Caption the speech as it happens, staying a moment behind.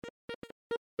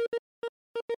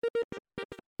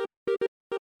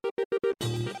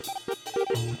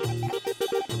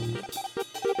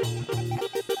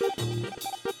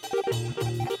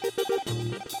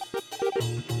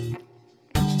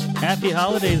happy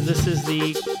holidays. This is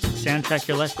the Soundtrack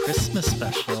Your Life Christmas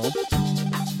special.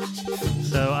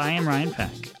 So I am Ryan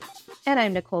Peck. And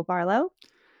I'm Nicole Barlow.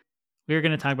 We're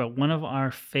going to talk about one of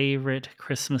our favorite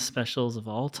Christmas specials of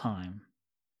all time.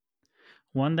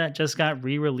 One that just got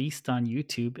re-released on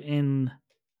YouTube in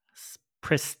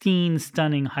pristine,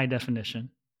 stunning high definition.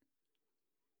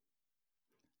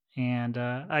 And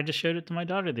I just showed it to my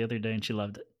daughter the other day and she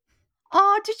loved it.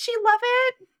 Oh, did she love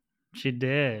it? She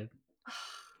did.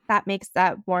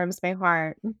 That warms my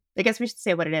heart. I guess we should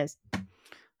say what it is.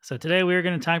 So today we're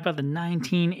going to talk about the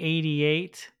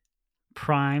 1988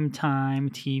 primetime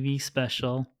TV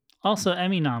special, also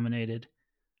Emmy nominated,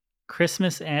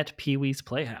 Christmas at Pee-wee's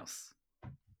Playhouse.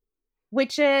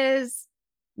 Which is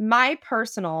my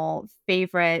personal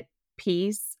favorite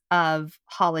piece of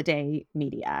holiday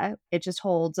media. It just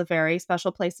holds a very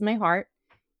special place in my heart.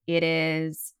 It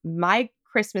is my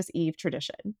Christmas Eve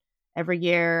tradition. Every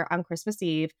year on Christmas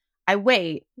Eve, I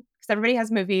wait because everybody has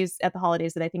movies at the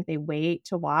holidays that I think they wait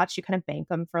to watch. You kind of bank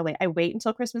them for late. I wait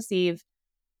until Christmas Eve.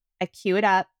 I queue it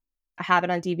up. I have it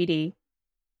on DVD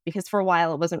because for a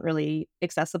while it wasn't really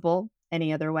accessible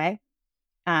any other way.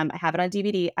 I have it on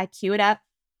DVD. I queue it up.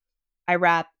 I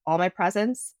wrap all my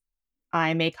presents.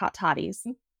 I make hot toddies.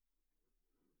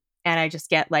 And I just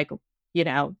get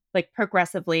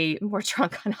progressively more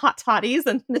drunk on hot toddies.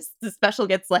 And the special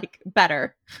gets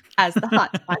better as the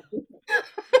hot toddies.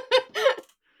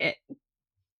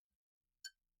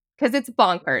 Because it's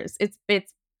bonkers.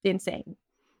 It's insane.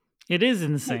 It is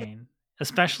insane,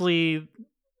 especially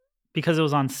because it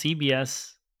was on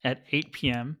CBS at 8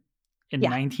 p.m. in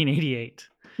 1988.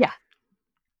 Yeah.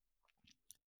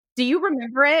 Do you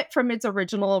remember it from its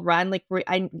original run?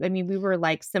 I mean, we were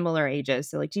similar ages.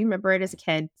 So do you remember it as a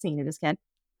kid, seeing it as a kid?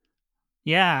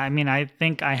 Yeah. I mean, I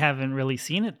think I haven't really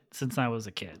seen it since I was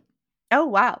a kid. Oh,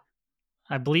 wow.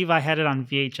 I believe I had it on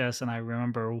VHS and I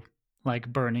remember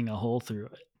burning a hole through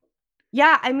it.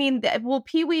 Yeah. I mean,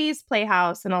 Pee-wee's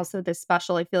Playhouse and also this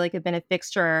special, I feel like have been a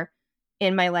fixture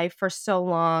in my life for so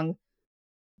long.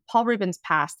 Paul Reubens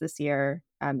passed this year,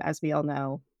 as we all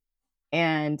know.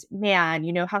 And man,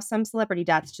 you know how some celebrity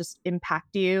deaths just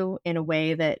impact you in a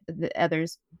way that the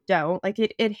others don't.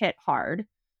 It hit hard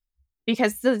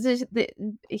because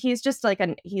he's just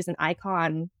he's an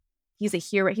icon. He's a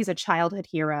hero. He's a childhood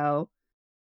hero.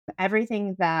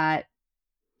 Everything that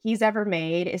he's ever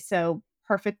made is so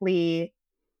perfectly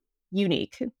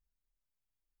unique.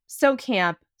 So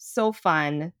camp, so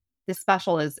fun. This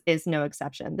special is no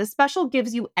exception. This special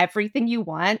gives you everything you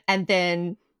want and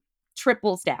then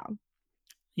triples down.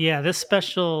 Yeah, this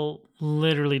special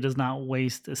literally does not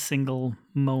waste a single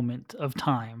moment of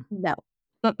time. No.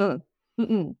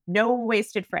 No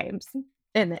wasted frames.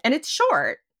 And it's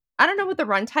short. I don't know what the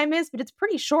runtime is, but it's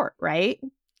pretty short, right?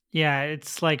 Yeah,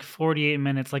 it's 48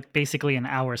 minutes, basically an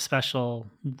hour special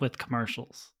with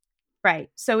commercials. Right.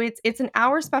 So it's an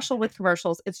hour special with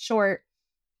commercials. It's short.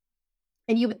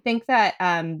 And you would think that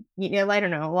I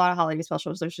don't know, a lot of holiday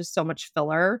specials, there's just so much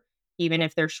filler, even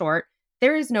if they're short.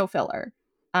 There is no filler.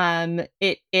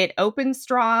 It opens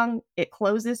strong, it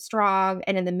closes strong,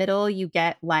 and in the middle you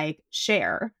get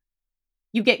Cher.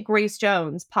 You get Grace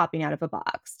Jones popping out of a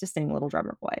box to sing Little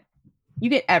Drummer Boy. You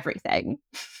get everything.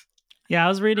 Yeah, I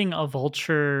was reading a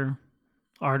Vulture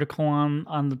article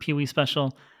on the Pee-wee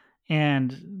special,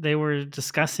 and they were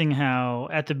discussing how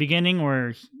at the beginning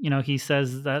where, he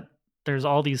says that there's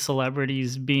all these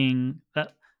celebrities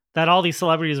that all these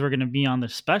celebrities were going to be on the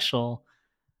special.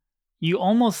 You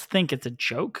almost think it's a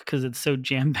joke because it's so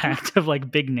jam-packed of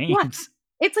big names.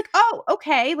 Yeah. It's oh,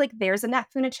 okay, there's Annette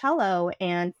Funicello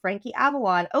and Frankie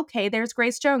Avalon. Okay, there's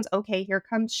Grace Jones. Okay, here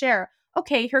comes Cher.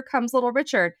 Okay, here comes Little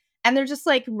Richard. And they're just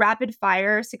rapid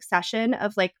fire succession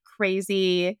of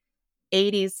crazy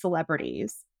 80s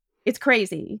celebrities. It's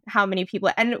crazy how many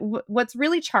people. And what's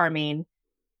really charming,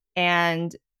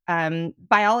 and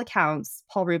by all accounts,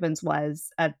 Paul Reubens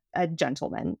was a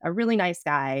gentleman, a really nice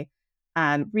guy,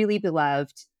 really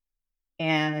beloved.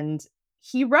 And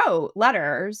he wrote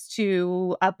letters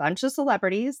to a bunch of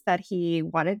celebrities that he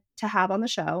wanted to have on the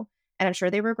show. And I'm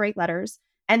sure they were great letters.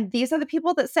 And these are the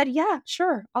people that said, yeah,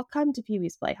 sure, I'll come to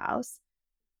Pee-wee's Playhouse,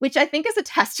 which I think is a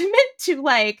testament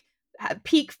to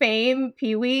peak fame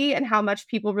Pee-wee and how much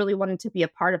people really wanted to be a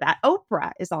part of that.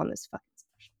 Oprah is on this fucking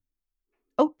special.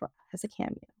 Oprah has a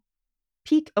cameo.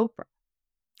 Peak Oprah.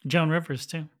 Joan Rivers,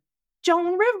 too.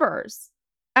 Joan Rivers.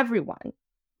 Everyone.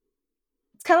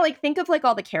 It's kind of think of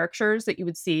all the characters that you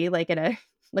would see in a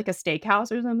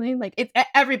steakhouse or something.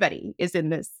 Everybody is in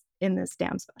this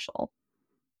damn special.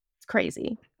 It's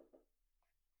crazy.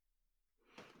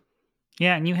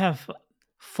 Yeah, and you have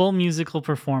Full musical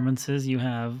performances. You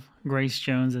have Grace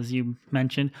Jones, as you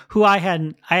mentioned, who I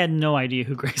had no idea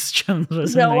who Grace Jones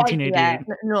was in No idea. 1988.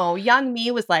 No, young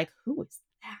me was like, "Who is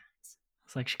that?"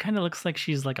 It's like she kind of looks like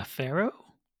she's like a pharaoh.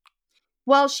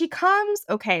 Well, she comes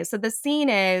okay, so the scene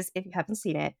is, if you haven't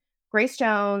seen it, Grace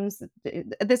Jones,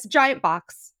 this giant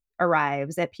box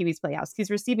arrives at Pee-wee's Playhouse.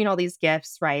 He's receiving all these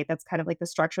gifts, right? That's kind of like the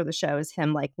structure of the show is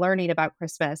him like learning about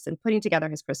Christmas and putting together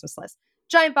his Christmas list.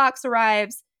 Giant box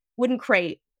arrives, wooden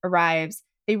crate arrives.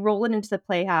 They roll it into the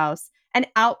Playhouse, and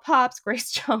out pops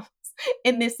Grace Jones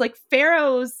in this like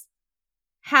Pharaoh's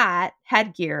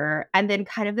headgear, and then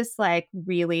kind of this like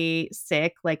really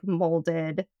sick, like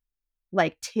molded,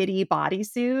 like titty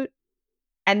bodysuit.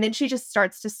 And then she just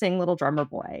starts to sing Little Drummer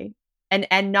Boy.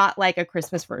 And not like a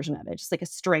Christmas version of it, just like a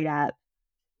straight up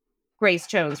Grace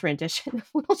Jones rendition of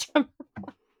Little Drummer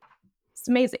Boy. It's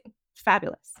amazing.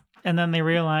 Fabulous. And then they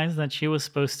realized that she was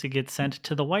supposed to get sent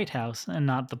to the White House and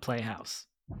not the Playhouse.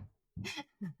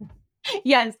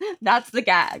 Yes, that's the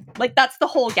gag. Like that's the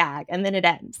whole gag. And then it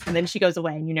ends. And then she goes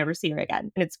away and you never see her again.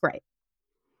 And it's great.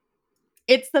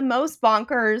 It's the most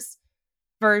bonkers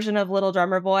version of Little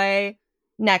Drummer Boy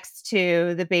next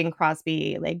to the Bing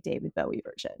Crosby, like David Bowie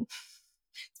version.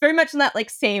 It's very much in that like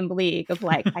same league of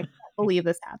like, I can't believe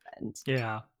this happened.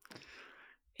 Yeah.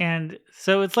 And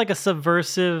so it's like a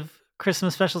subversive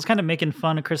Christmas special. It's kind of making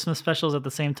fun of Christmas specials at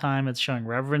the same time. It's showing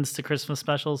reverence to Christmas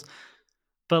specials.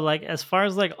 But like as far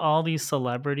as like all these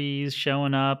celebrities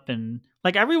showing up and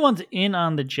like everyone's in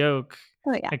on the joke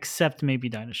Oh yeah. except maybe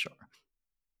Dinah Shore.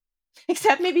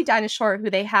 Except maybe Dinah Shore, who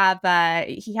they have,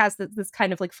 he has this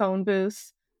kind of like phone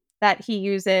booth that he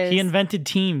uses. He invented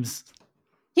Teams.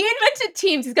 He invented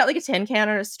Teams. He's got like a tin can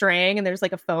on a string, and there's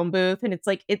like a phone booth, and it's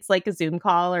like a Zoom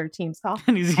call or a Teams call.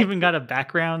 And he's even got a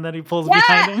background that he pulls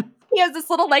behind him. He has this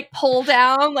little like pull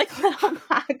down, like little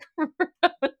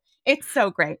background. It's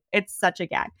so great. It's such a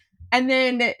gag. And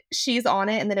then she's on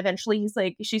it, and then eventually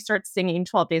she starts singing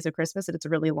 12 Days of Christmas, and it's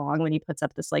really long when he puts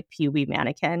up this like Pee-wee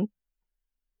mannequin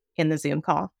in the Zoom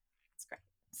call. It's great.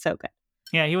 So good.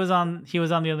 Yeah, he was on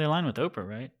the other line with Oprah,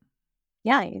 right?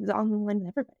 Yeah, he's on the line with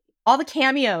everybody. All the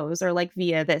cameos are like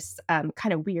via this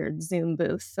kind of weird Zoom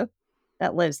booth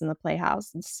that lives in the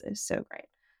Playhouse. It's so great.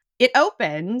 It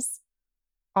opens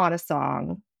on a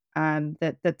song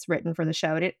that's written for the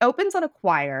show. And it opens on a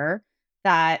choir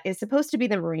that is supposed to be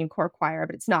the Marine Corps choir,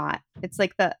 but it's not. It's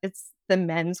like it's the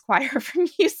men's choir from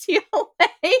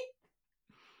UCLA,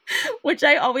 which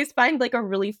I always find like a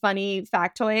really funny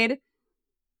factoid.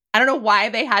 I don't know why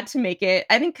they had to make it.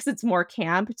 I think because it's more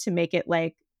camp to make it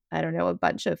like, I don't know, a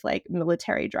bunch of like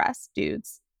military dress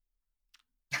dudes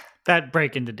That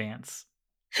break into dance.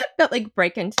 that like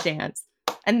break into dance.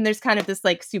 And there's kind of this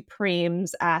like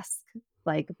Supremes-esque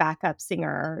like backup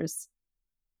singers.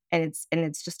 And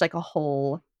it's just like a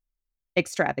whole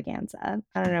extravaganza.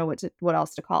 I don't know what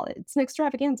else to call it. It's an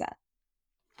extravaganza.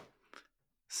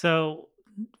 So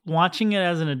watching it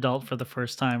as an adult for the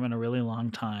first time in a really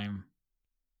long time,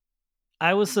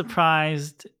 I was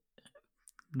surprised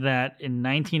that in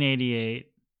 1988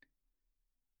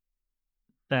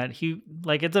 that he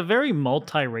like it's a very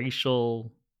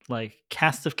multiracial like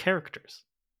cast of characters.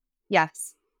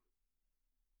 Yes.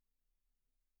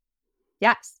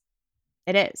 Yes,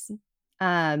 it is.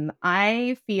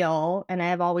 I feel, and I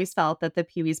have always felt that the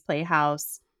Pee-wee's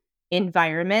Playhouse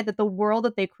environment, that the world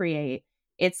that they create,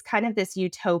 it's kind of this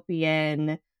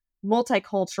utopian,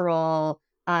 multicultural,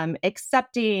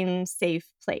 accepting, safe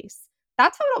place.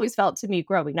 That's how it always felt to me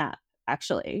growing up,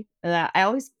 actually. I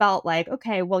always felt like,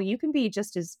 okay, well, you can be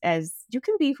just as you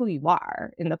can be who you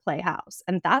are in the Playhouse,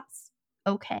 and that's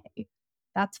okay.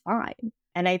 That's fine.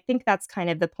 And I think that's kind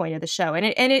of the point of the show. And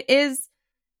it is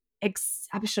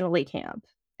exceptionally camp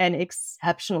and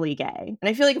exceptionally gay. And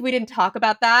I feel like if we didn't talk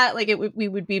about that, like we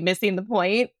would be missing the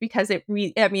point because it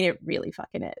really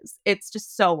fucking is. It's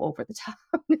just so over the top.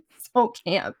 It's so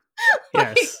camp.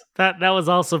 Yes, that was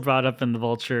also brought up in the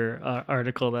Vulture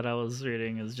article that I was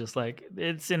reading. Is just like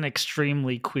it's an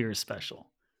extremely queer special.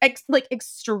 Like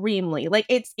extremely, like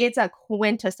it's a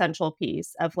quintessential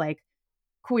piece of like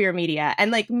queer media,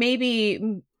 and like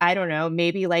maybe I don't know,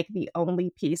 maybe like the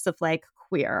only piece of like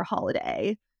queer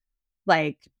holiday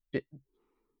like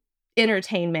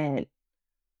entertainment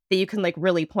that you can like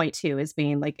really point to as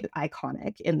being like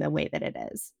iconic in the way that it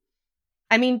is.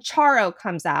 I mean, Charo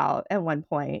comes out at one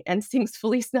point and sings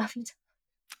Feliz Navidad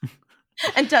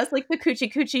and does like the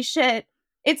coochie coochie shit.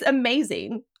 It's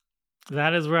amazing.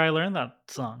 That is where I learned that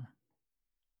song.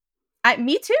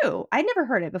 Me too. I never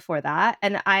heard it before that,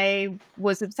 and I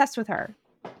was obsessed with her.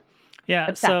 Yeah,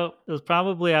 Obsessed. so it was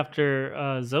probably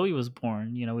after Zoe was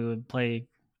born. You know, we would play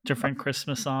different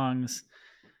Christmas songs,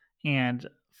 and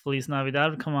Feliz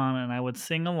Navidad would come on, and I would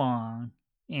sing along,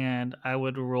 and I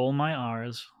would roll my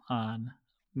R's on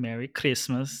Merry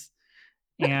Christmas,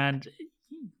 and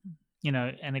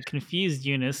and it confused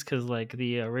Eunice because like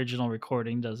the original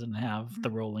recording doesn't have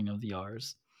the rolling of the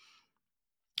R's.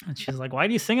 And she's like, "Why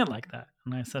do you sing it like that?"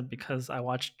 And I said, "Because I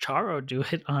watched Charo do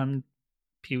it on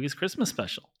Pee Wee's Christmas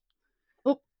special."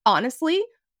 Well, honestly,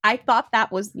 I thought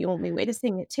that was the only way to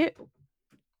sing it too.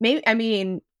 Maybe, I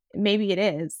mean, maybe it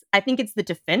is. I think it's the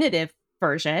definitive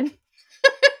version,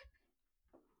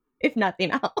 if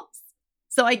nothing else.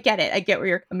 So I get it. I get where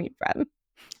you're coming from.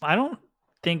 I don't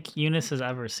think Eunice has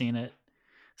ever seen it.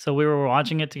 So we were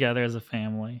watching it together as a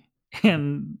family,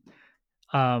 and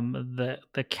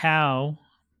the cow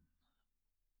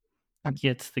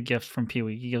gets the gift from Pee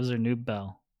Wee. He gives her a new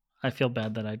bell. I feel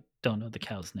bad that I don't know the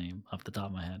cow's name off the top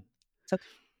of my head. It's okay.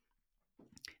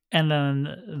 And then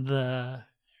the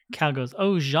cow goes,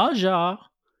 "Oh, Zsa Zsa,"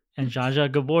 and Zsa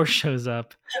Zsa Gabor shows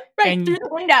up, Right through and the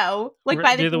window, like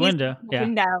by the through the keys window, yeah.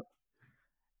 window.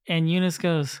 And Eunice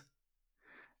goes,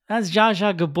 "That's Zsa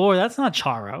Zsa Gabor. That's not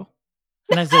Charo."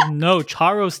 And I said, "No,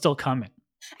 Charo's still coming."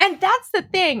 And that's the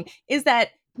thing is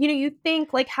that, you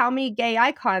think like how many gay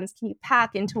icons can you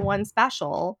pack into one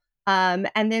special? And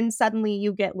then suddenly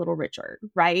you get Little Richard,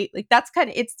 right? Like that's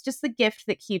it's just the gift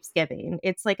that keeps giving.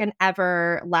 It's like an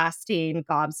everlasting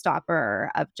gobstopper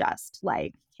of just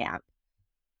like camp.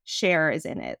 Cher is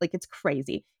in it. Like it's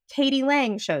crazy. Katie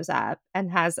Lang shows up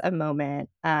and has a moment.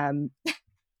 Why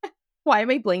am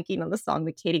I blanking on the song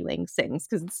that Katie Lang sings?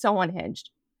 Because it's so unhinged.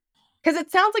 Because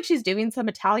it sounds like she's doing some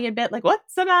Italian bit, like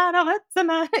 "What's the matter? What's the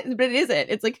matter?" But it isn't.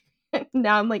 It's like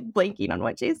now I'm like blanking on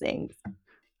what she sings.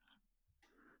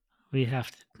 We have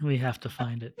to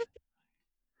find it.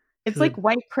 It's 'Cause like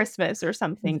White Christmas or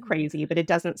something crazy, but it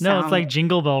doesn't no, it's sound. like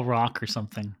Jingle Bell Rock or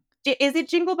something. Is it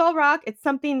Jingle Bell Rock? It's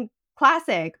something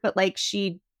classic, but like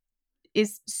she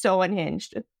is so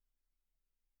unhinged.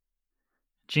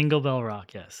 Jingle Bell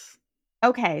Rock, yes.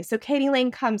 Okay, so Katie Lang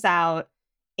comes out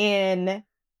in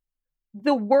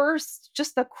the worst,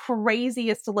 just the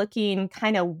craziest looking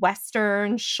kind of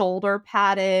Western shoulder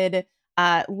padded,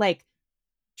 like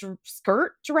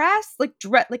skirt dress, like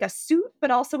like a suit, but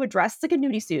also a dress, like a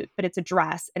nudie suit, but it's a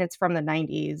dress and it's from the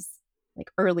 90s, like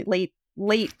late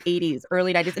 80s,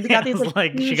 early 90s. And it's Yeah, got I these like was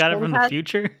like, she huge got it shoulder from the pads.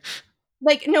 future?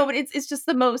 Like, no, but it's just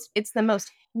the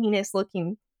most heinous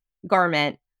looking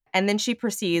garment. And then she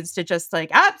proceeds to just like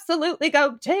absolutely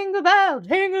go jingle bell,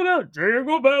 jingle bell,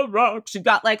 jingle bell rock. She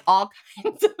got like all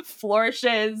kinds of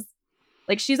flourishes.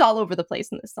 Like she's all over the place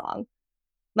in this song.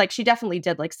 Like she definitely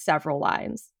did like several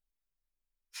lines.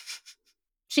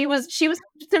 She was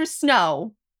there was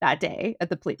snow that day at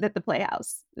the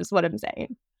Playhouse, is what I'm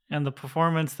saying. And the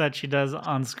performance that she does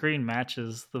on screen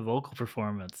matches the vocal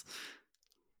performance.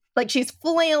 Like she's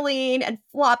flailing and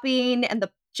flopping and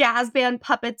the jazz band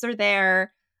puppets are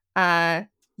there. Yeah,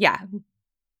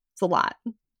 it's a lot.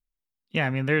 Yeah, I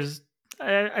mean,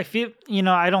 I feel,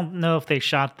 I don't know if they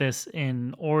shot this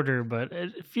in order, but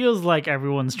it feels like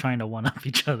everyone's trying to one up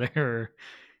each other, or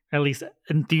at least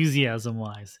enthusiasm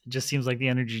wise. It just seems like the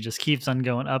energy just keeps on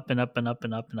going up and up and up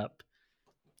and up and up.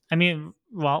 I mean,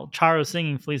 while Charo's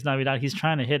singing Feliz Navidad, he's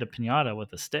trying to hit a pinata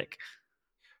with a stick.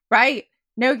 Right.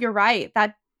 No, you're right.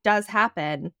 That does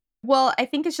happen. Well, I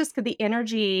think it's just because the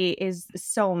energy is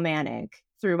so manic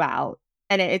throughout.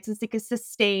 And it's just like a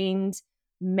sustained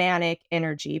manic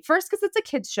energy. First, because it's a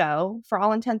kids show for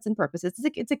all intents and purposes.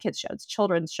 It's a kids show. It's a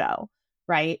children's show,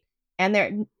 right?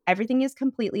 And everything is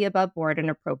completely above board and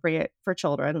appropriate for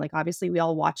children. Like obviously, we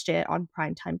all watched it on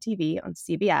primetime TV on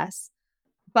CBS,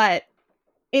 but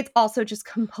it's also just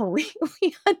completely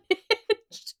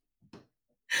unhinged.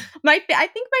 I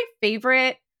think my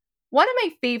favorite one of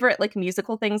my favorite like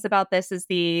musical things about this is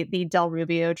the Del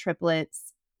Rubio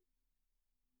triplets.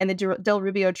 And the Del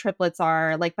Rubio triplets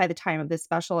are like by the time of this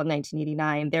special in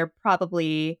 1989, they're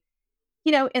probably,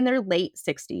 in their late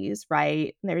 60s,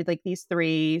 right? And they're like these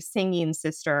three singing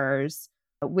sisters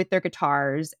with their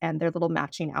guitars and their little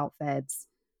matching outfits.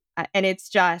 And it's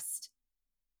just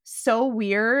so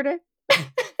weird.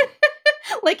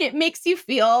 Like it makes you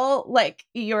feel like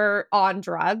you're on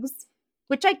drugs,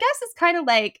 which I guess is kind of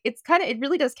like it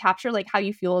really does capture like how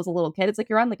you feel as a little kid. It's like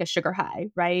you're on like a sugar high,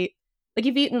 right? Like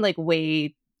you've eaten like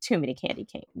way too many candy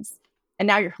canes and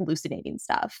now you're hallucinating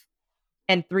stuff.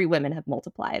 And three women have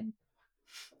multiplied.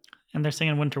 And they're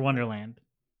singing Winter Wonderland.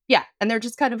 Yeah, and they're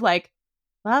just kind of like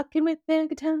walking with their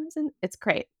guitars and it's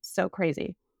great. So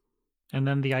crazy. And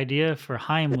then the idea for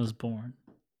Haim was born.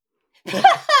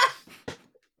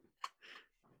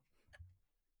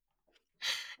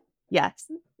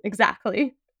 Yes,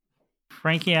 exactly.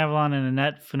 Frankie Avalon and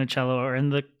Annette Funicello are in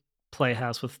the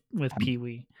Playhouse with Pee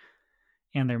Wee,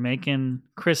 and they're making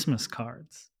Christmas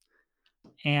cards.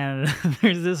 And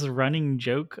there's this running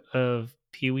joke of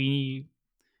Pee Wee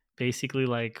basically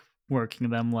like working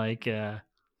them like I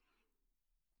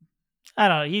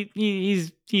don't know.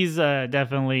 He's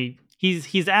definitely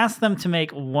he's asked them to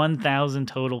make 1,000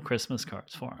 total Christmas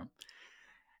cards for him.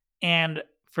 And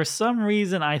for some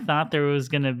reason, I thought there was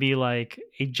gonna be like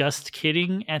a just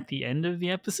kidding at the end of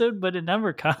the episode, but it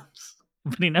never comes.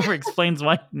 But he never explains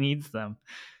why he needs them.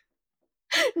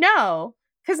 No,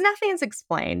 because nothing's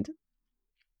explained.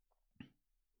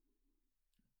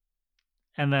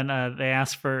 And then they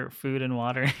ask for food and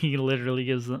water. He literally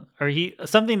gives them, or he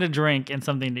something to drink and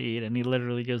something to eat, and he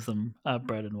literally gives them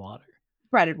bread and water.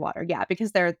 Bread and water, yeah,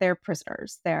 because they're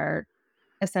prisoners. They're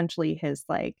essentially his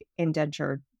like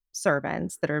indentured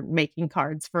servants that are making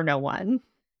cards for no one.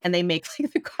 And they make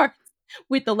like the cards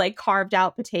with the like carved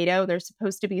out potato. They're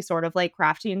supposed to be sort of like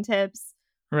crafting tips,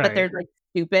 but they're Right? like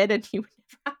stupid and you would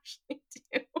never actually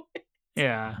do it.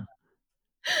 Yeah.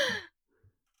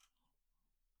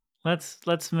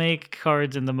 Let's make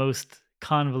cards in the most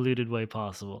convoluted way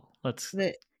possible. Let's In a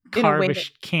way carve a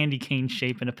that candy cane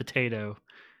shape in a potato.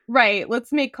 right,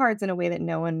 let's make cards in a way that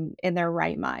no one in their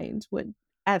right mind would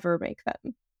ever make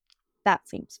them. That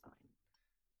seems fine.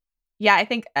 Yeah, I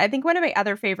think one of my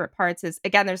other favorite parts is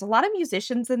again, there's a lot of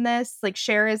musicians in this. Like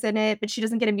Cher is in it, but she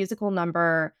doesn't get a musical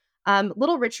number.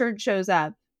 Little Richard shows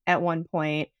up at one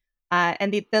point,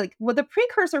 and the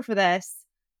precursor for this,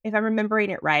 if I'm remembering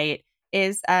it right,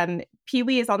 is Pee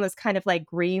Wee is on this kind of like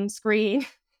green screen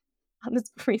on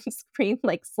this green screen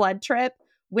like sled trip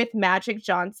with Magic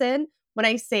Johnson. When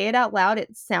I say it out loud,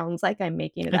 it sounds like I'm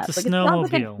making it It's up. a Like it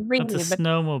sounds like a snowmobile. That's a dream.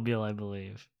 snowmobile, I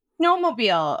believe.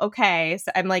 Snowmobile, okay,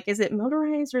 so I'm like, is it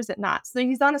motorized or is it not? So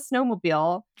he's on a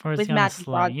snowmobile Or is with he on a Magic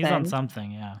sleigh? He's on Johnson,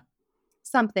 something, yeah.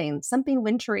 something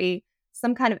wintry,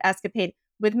 some kind of escapade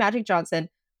with Magic Johnson,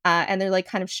 and they're, like,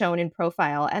 kind of shown in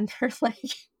profile, and they're, like,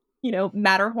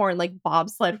 Matterhorn, like,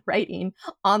 bobsled riding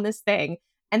on this thing,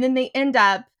 and then they end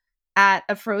up at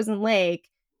a frozen lake,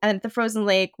 and at the frozen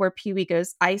lake where Pee-wee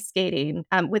goes ice skating,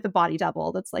 with a body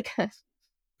double that's, like, a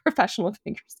professional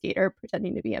figure skater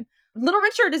pretending to be him. Little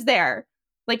Richard is there,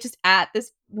 like just at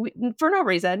this for no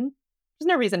reason. There's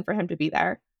no reason for him to be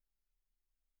there.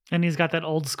 And he's got that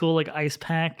old school like ice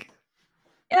pack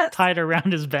Yes, tied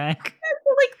around his back.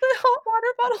 like the hot water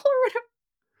bottle or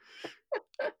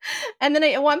whatever. And then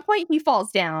at one point he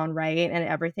falls down, right? And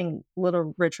everything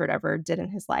Little Richard ever did in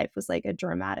his life was like a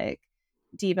dramatic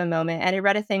diva moment. And I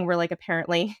read a thing where like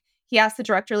apparently he asked the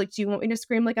director, like, do you want me to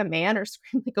scream like a man or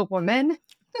scream like a woman?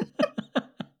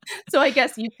 So I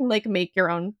guess you can like make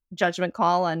your own judgment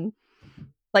call on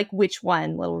like which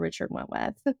one Little Richard went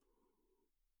with.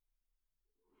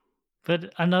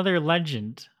 But another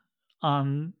legend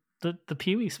on the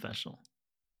Pee Wee special.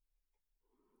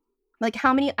 Like,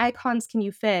 how many icons can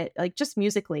you fit, like, just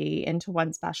musically into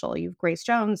one special? You have Grace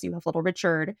Jones, you have Little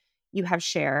Richard, you have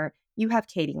Cher, you have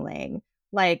Katie Lang.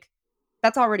 Like,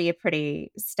 that's already a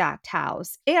pretty stacked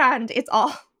house. And it's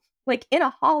all like in a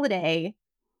holiday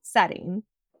setting,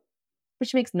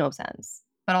 which makes no sense,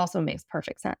 but also makes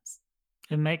perfect sense.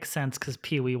 It makes sense because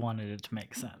Pee Wee wanted it to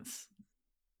make sense.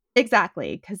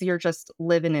 Exactly, because you're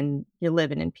living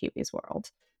in Pee-wee's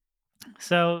world.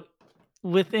 So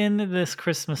within this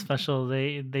Christmas special,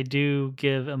 they do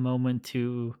give a moment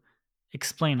to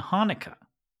explain Hanukkah.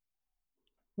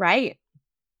 Right.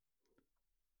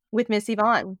 With Miss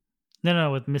Yvonne.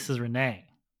 No, with Mrs. Renee.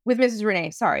 With Mrs.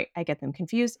 Renee, sorry, I get them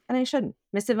confused, and I shouldn't.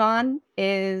 Miss Yvonne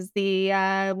is the,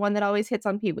 one that always hits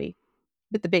on Pee-wee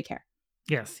with the big hair.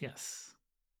 Yes.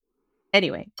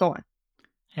 Anyway, go on.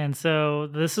 And so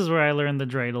this is where I learned the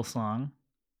dreidel song.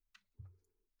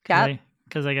 Yep.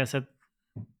 Because I guess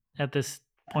at this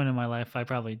point in my life, I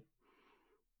probably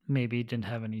maybe didn't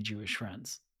have any Jewish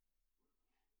friends.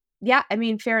 Yeah, I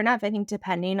mean, fair enough. I think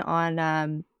depending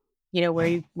on,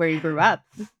 where you grew up,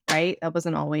 right? That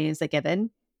wasn't always a given.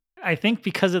 I think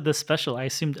because of this special, I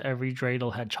assumed every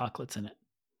dreidel had chocolates in it.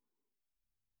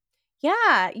 Yeah,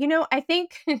 I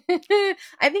think I think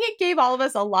it gave all of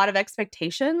us a lot of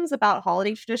expectations about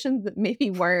holiday traditions that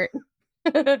maybe weren't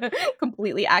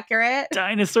completely accurate.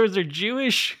 Dinosaurs are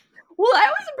Jewish. Well, I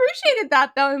always appreciated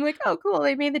that though. I'm like, oh, cool.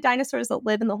 They made the dinosaurs that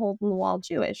live in the hole in the wall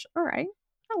Jewish. All right,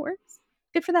 that works.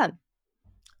 Good for them.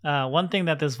 One thing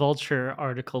that this Vulture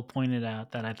article pointed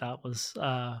out that I thought was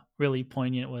really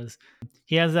poignant was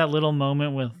he has that little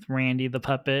moment with Randy the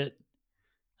puppet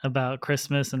about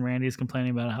Christmas, and Randy's complaining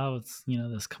about how it's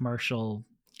this commercial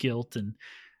guilt, and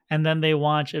then they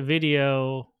watch a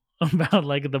video about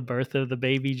like the birth of the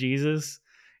baby Jesus,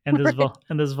 and Right.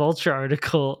 this Vulture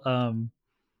article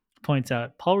points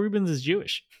out Paul Rubens is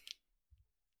Jewish.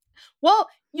 Well,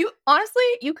 you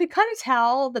could kind of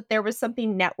tell that there was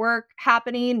something network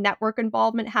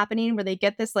involvement happening where they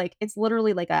get this like it's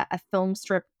literally like a film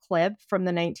strip clip from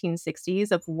the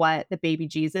 1960s of what the baby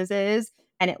Jesus is,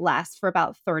 and it lasts for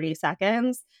about 30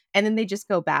 seconds, and then they just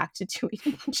go back to doing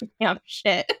a bunch of camp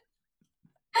shit.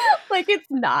 Like it's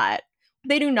not.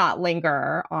 They do not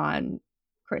linger on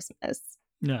Christmas.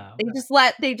 No.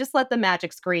 They just let the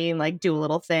magic screen like do a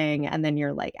little thing, and then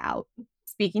you're like out.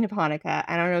 Speaking of Hanukkah,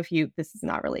 I don't know if this is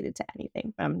not related to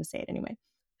anything, but I'm going to say it anyway.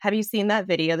 Have you seen that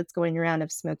video that's going around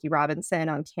of Smokey Robinson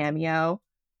on Cameo?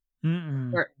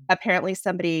 Mm-mm. Where apparently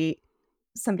somebody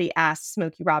asked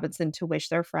Smokey Robinson to wish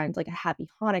their friend like a happy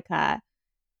Hanukkah,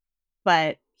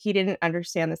 but he didn't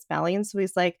understand the spelling, so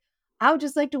he's like, "I would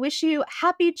just like to wish you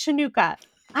happy Chanukah."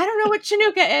 I don't know what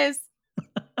Chanukah is,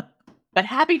 but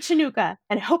happy Chanukah,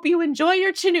 and hope you enjoy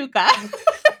your Chanukah.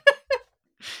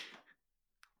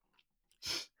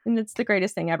 And it's the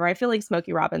greatest thing ever. I feel like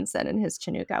Smokey Robinson and his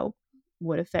Chinooka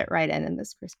would have fit right in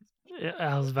this Christmas.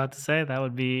 I was about to say that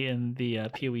would be in the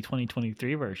PoE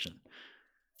 2023 version,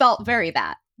 Felt very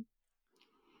that.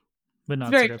 but It's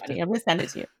not very funny. scripted. I'm going to send it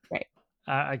to you. Right.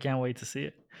 I can't wait to see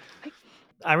it.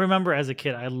 I remember as a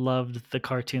kid, I loved the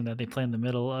cartoon that they play in the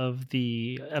middle of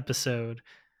the episode,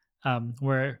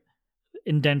 where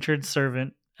indentured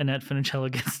servant Annette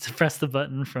Funicello gets to press the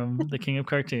button from the King of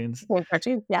Cartoons, Cool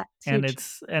cartoon. Yeah, it's and huge.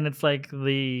 it's like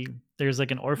there's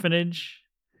like an orphanage,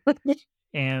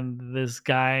 and this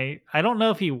guy, I don't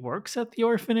know if he works at the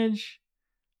orphanage,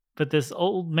 but this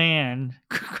old man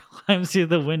climbs through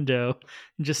the window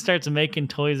and just starts making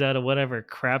toys out of whatever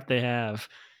crap they have.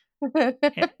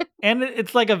 And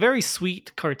it's like a very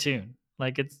sweet cartoon.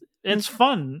 Like it's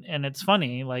fun and it's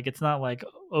funny. Like it's not like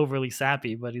overly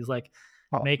sappy, but he's like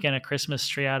making a Christmas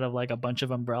tree out of like a bunch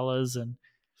of umbrellas, and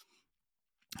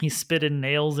he's spitting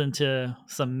nails into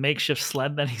some makeshift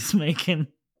sled that he's making.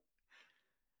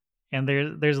 And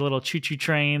there's a little choo-choo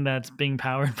train that's being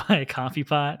powered by a coffee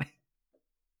pot.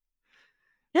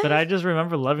 But I just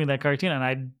remember loving that cartoon,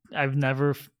 and I've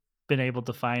never been able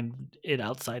to find it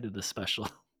outside of the special.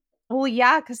 Well,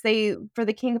 yeah, because for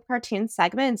the King of Cartoon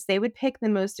segments, they would pick the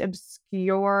most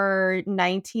obscure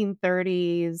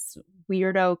 1930s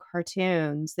weirdo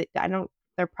cartoons that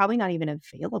they're probably not even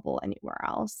available anywhere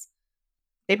else.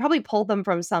 They probably pulled them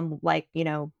from some like,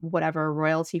 whatever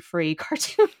royalty-free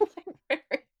cartoon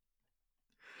library.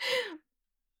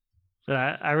 But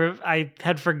I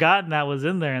had forgotten that was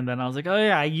in there, and then I was like, oh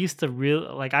yeah, I used to really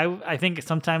like. I think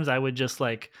sometimes I would just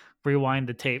like rewind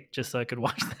the tape just so I could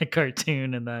watch that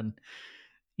cartoon, and then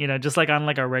just like on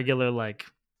like a regular like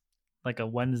a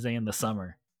Wednesday in the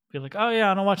summer, be like, oh yeah,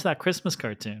 I don't watch that Christmas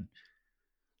cartoon.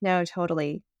 No,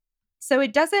 totally. So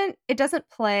it doesn't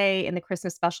play in the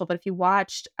Christmas special, but if you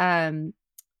watched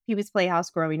Pee-wee's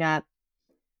Playhouse growing up,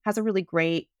 has a really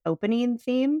great opening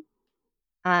theme.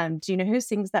 Do you know who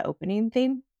sings that opening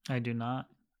theme? I do not.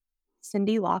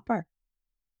 Cyndi Lauper,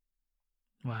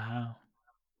 Wow.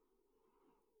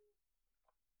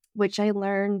 which I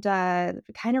learned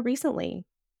kind of recently.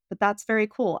 But that's very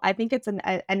cool. I think and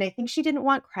I think she didn't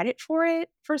want credit for it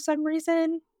for some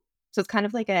reason. So it's kind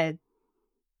of like a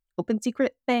open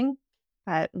secret thing.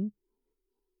 But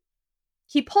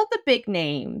he pulled the big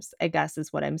names, I guess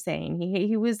is what I'm saying.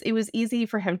 It was easy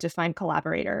for him to find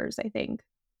collaborators, I think.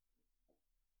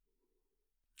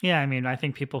 Yeah, I mean, I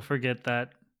think people forget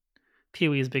that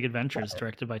Pee-wee's Big Adventure is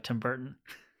directed by Tim Burton.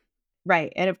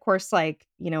 Right. And of course, like,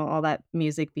 all that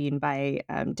music being by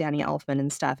Danny Elfman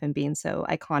and stuff and being so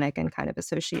iconic and kind of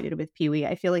associated with Pee-wee.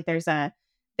 I feel like there's a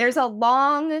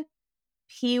long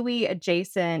Pee-wee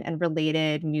adjacent and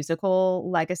related musical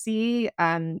legacy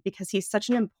because he's such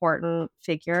an important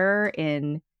figure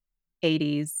in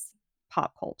 80s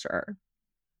pop culture.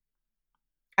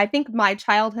 I think my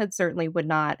childhood certainly would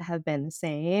not have been the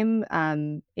same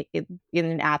in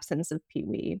an absence of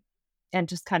Pee-wee and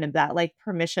just kind of that like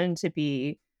permission to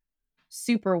be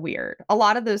super weird. A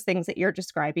lot of those things that you're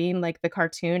describing, like the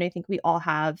cartoon, I think we all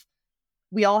have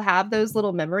those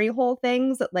little memory hole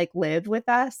things that like live with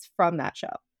us from that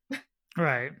show.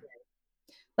 Right.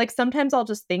 Like sometimes I'll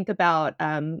just think about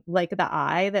like the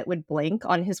eye that would blink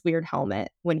on his weird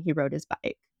helmet when he rode his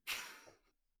bike.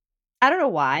 I don't know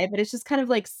why, but it's just kind of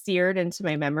like seared into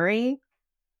my memory.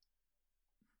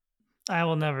 I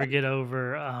will never get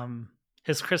over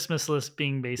his Christmas list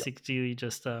being basically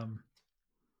just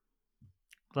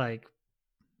like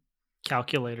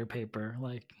calculator paper.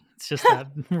 Like it's just that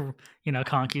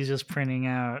Conky's just printing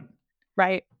out.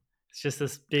 Right. It's just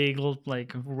this big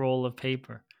like roll of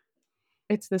paper.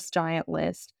 It's this giant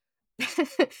list.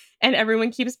 And everyone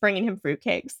keeps bringing him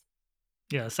fruitcakes.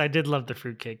 Yes, I did love the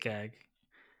fruitcake gag,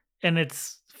 and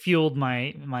it's fueled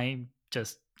my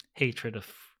just hatred of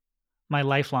my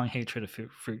lifelong hatred of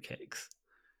fruitcakes.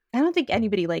 I don't think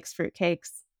anybody likes fruitcakes.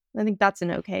 I think that's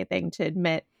an okay thing to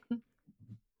admit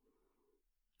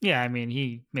Yeah, I mean,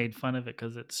 he made fun of it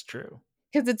because it's true.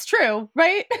 because it's true,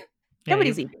 right? Yeah,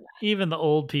 Nobody's eating that. even the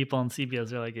old people on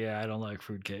CBS are like, "Yeah, I don't like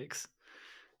fruitcakes."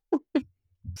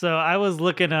 So I was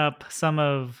looking up some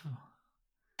of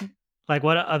like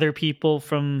what other people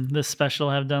from this special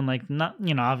have done. Like, not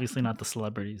obviously not the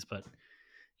celebrities, but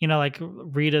like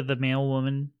Rita the mail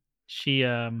woman. She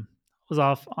was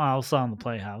off also on the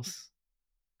Playhouse,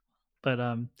 but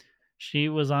she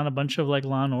was on a bunch of like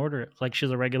Law and Order. Like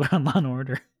she's a regular on Law and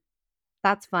Order.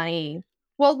 That's funny.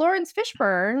 Well, Lawrence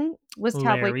Fishburne was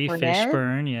Cowboy Larry Curtis.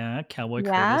 Fishburne, yeah, Cowboy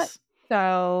Yeah. Curtis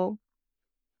So,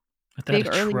 with that big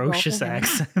early role for atrocious him.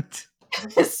 accent.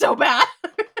 It's so bad.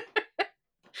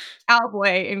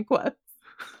 Cowboy in quotes.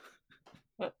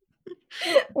 They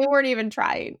weren't even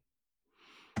trying.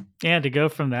 Yeah, to go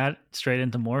from that straight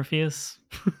into Morpheus,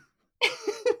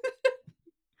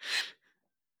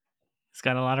 it's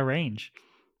got a lot of range.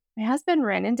 My husband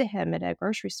ran into him at a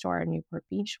grocery store in Newport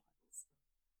Beach.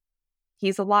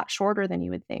 He's a lot shorter than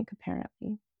you would think,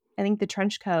 apparently. I think the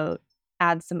trench coat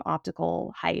adds some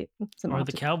optical height, some Or the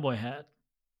optical. cowboy hat.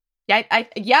 Yeah,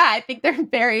 I think there are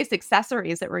various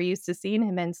accessories that we're used to seeing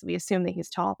him in, so we assume that he's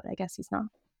tall, but I guess he's not.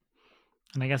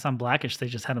 And I guess on Blackish, they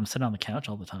just had him sit on the couch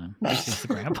all the time because he's the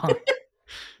grandpa.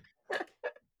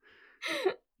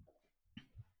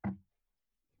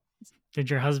 Did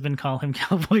your husband call him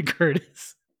Cowboy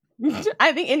Curtis?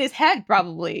 I think in his head,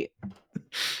 probably.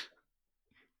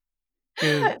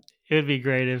 It would be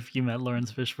great if you met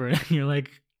Lawrence Fishburne and you're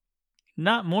like,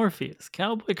 not Morpheus,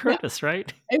 Cowboy No, Curtis,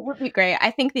 right? it would be great.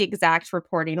 I think the exact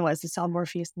reporting was to sell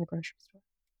Morpheus in the grocery store,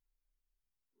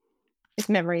 if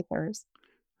memory serves.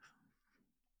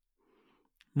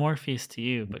 Morpheus to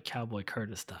you, but Cowboy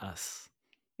Curtis to us.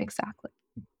 Exactly.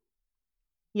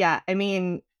 Yeah, I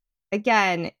mean,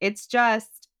 again, it's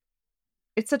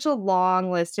such a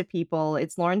long list of people.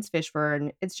 It's Lawrence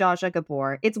Fishburne, it's Zsa Zsa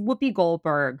Gabor, it's Whoopi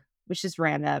Goldberg, which is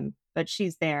random, but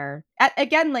she's there.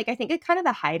 Again, like, I think at kind of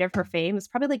the height of her fame is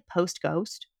probably, like, post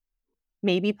Ghost,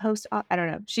 maybe post I don't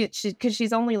know. She because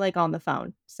she's only, like, on the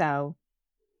phone, so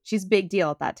she's big deal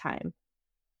at that time.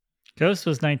 Ghost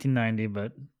was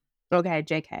 1990, Okay,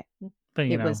 JK. but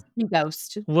It was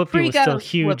pre-Ghost. Whoopi was still Pre-Ghost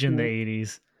huge in the Whoopi.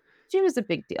 80s. She was a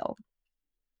big deal.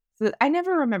 So I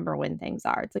never remember when things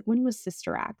are. It's like, when was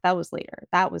Sister Act? That was later.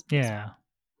 That was post Yeah.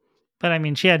 But I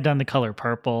mean, she had done The Color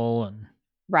Purple and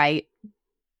right?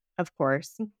 Of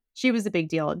course. She was a big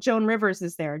deal. Joan Rivers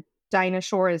is there. Dinah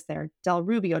Shore is there. Del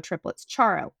Rubio triplets.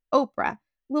 Charo, Oprah,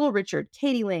 Little Richard,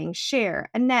 Katie Lang, Cher,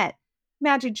 Annette,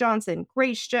 Magic Johnson,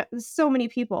 so many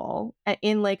people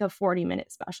in like a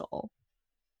 40-minute special.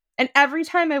 And every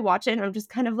time I watch it, I'm just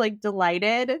kind of like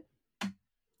delighted.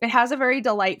 It has a very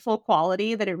delightful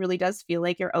quality that it really does feel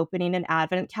like you're opening an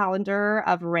advent calendar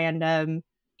of random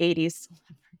 80s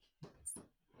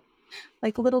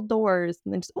like little doors.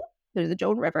 And then just, oh, there's a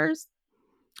Joan Rivers.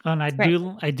 and It's great.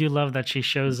 I do love that she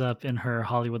shows up in her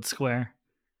Hollywood Square.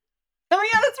 Oh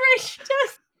yeah, that's right. She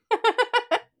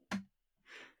does.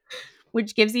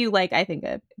 Which gives you like, I think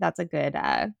that's a good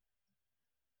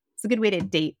it's a good way to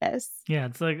date this. Yeah,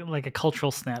 it's like a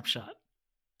cultural snapshot.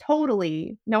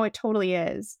 Totally. No, it totally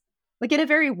is. Like in a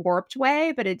very warped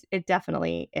way, but it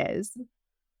definitely is.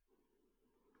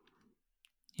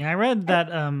 Yeah, I read And- that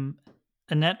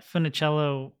Annette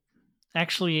Funicello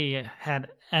actually had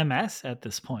MS at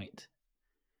this point.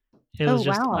 It oh was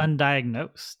just wow.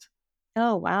 undiagnosed.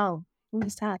 Oh wow. Ooh,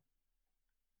 sad.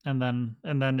 And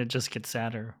then it just gets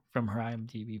sadder from her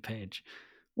IMDb page.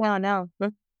 No, no.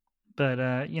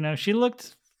 But she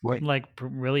looked like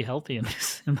really healthy in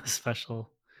this special,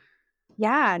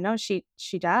 Yeah, no, she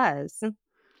does.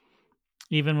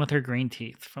 even with her green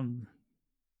teeth from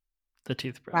the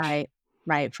toothbrush. Right.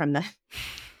 Right. From the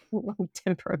long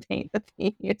tempera paint that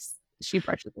they use. She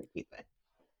brushes her teeth with.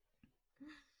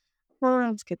 Oh,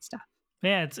 that's good stuff.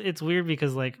 Yeah, it's weird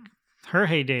because like her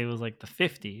heyday was like the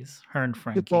 50s, her and People.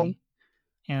 Frankie,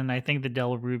 and I think the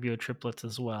Del Rubio triplets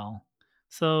as well.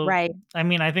 So, Right. I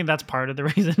mean, I think that's part of the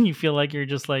reason you feel like you're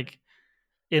just like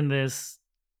in this,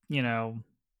 you know,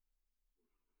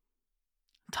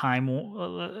 time.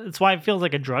 It's why it feels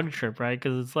like a drug trip, right?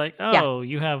 Because it's like, Yeah. oh,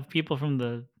 you have people from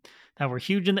that were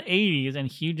huge in the 80s and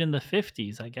huge in the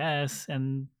 50s, I guess.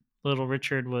 And Little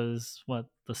Richard was what,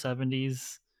 the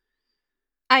 70s?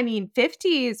 I mean,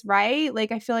 50s, right?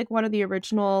 Like, I feel like one of the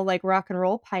original, like, rock and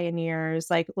roll pioneers,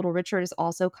 like, Little Richard is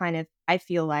also kind of, I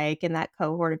feel like, in that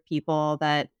cohort of people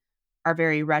that are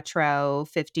very retro,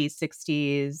 50s,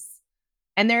 60s.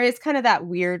 And there is kind of that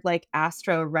weird like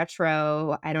astro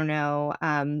retro, I don't know,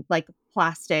 like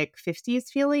plastic 50s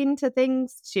feeling to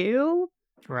things too.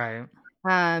 Right.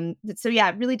 So yeah,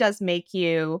 it really does make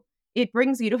you, it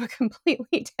brings you to a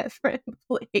completely different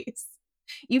place.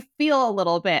 You feel a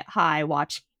little bit high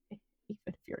watching it, even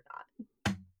if you're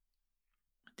not.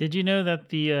 Did you know that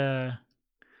the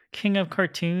king of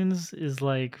cartoons is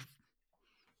like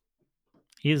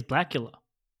he is Blackula?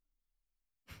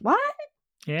 What?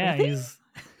 Yeah, Really? he's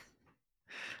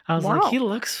I was like, Wow. he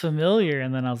looks familiar,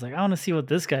 and then I was like, I want to see what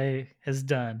this guy has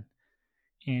done.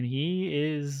 And he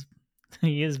is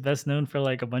he is best known for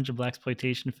like a bunch of black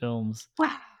exploitation films,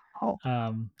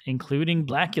 Wow. including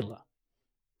Blackula.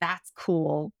 That's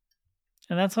cool.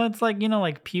 And that's why it's like,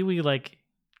 like Pee Wee, like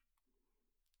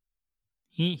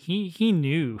he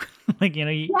knew. Like,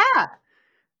 he Yeah.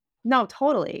 No,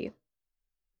 totally.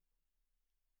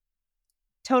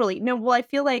 Totally. No, well, I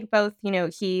feel like both,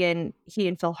 he and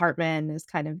Phil Hartman is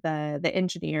kind of the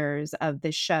engineers of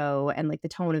this show and like the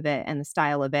tone of it and the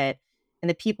style of it and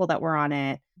the people that were on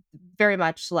it very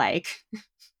much like,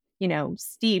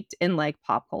 steeped in like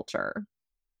pop culture.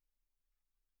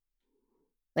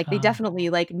 Like they um definitely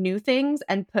like knew things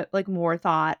and put like more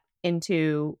thought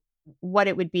into what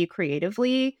it would be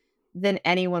creatively than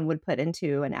anyone would put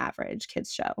into an average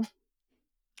kids show,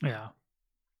 yeah.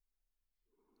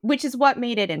 which is what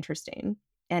made it interesting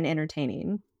and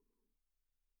entertaining.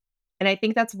 And I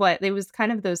think that's what it was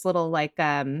kind of those little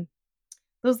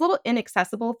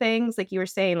inaccessible things, like you were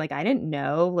saying, like I didn't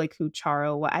know like who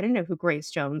Charo was, I didn't know who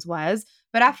Grace Jones was,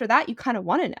 but after that you kind of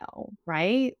want to know,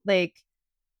 right? Like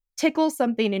tickle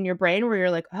something in your brain where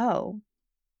you're like, oh,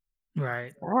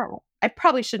 Right. wow, I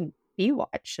probably shouldn't be watch.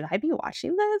 Should I be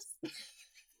watching this?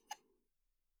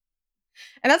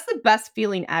 And that's the best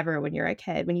feeling ever when you're a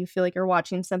kid, when you feel like you're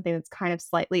watching something that's kind of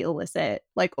slightly illicit.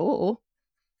 Like, oh,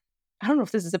 I don't know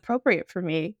if this is appropriate for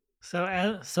me.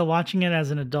 So watching it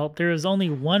as an adult, there was only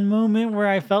one moment where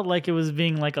I felt like it was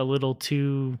being like a little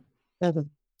too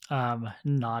Mhm.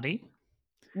 naughty.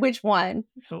 Which one?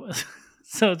 It was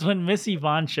so it's when Missy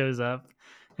Vaughn shows up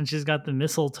and she's got the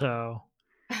mistletoe.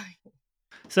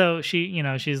 So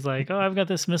she's like, "Oh, I've got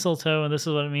this mistletoe and this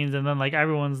is what it means." And then like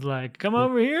everyone's like, "Come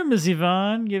over here, Missy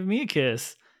Vaughn, give me a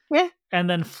kiss." Yeah, And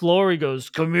then Flory goes,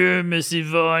 "Come here, Missy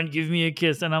Vaughn, give me a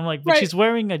kiss." And I'm like, "But right. she's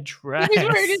wearing a He's wearing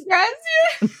dress." a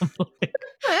dress. I'm like,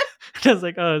 I was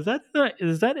like, "Oh,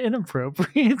 is that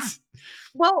inappropriate?"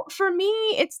 Well, for me,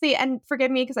 it's the and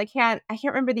forgive me because I can't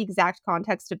remember the exact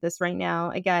context of this right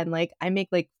now. Again, like I make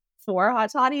like 4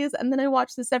 hot toddies and then I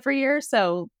watch this every year,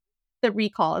 so the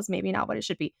recall is maybe not what it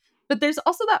should be. But there's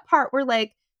also that part where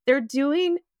like they're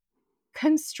doing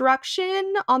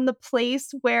construction on the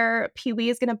place where Pee-wee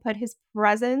is gonna put his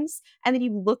presents, and then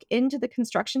you look into the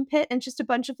construction pit and just a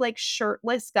bunch of like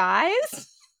shirtless guys.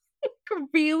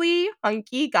 Really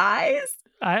hunky guys.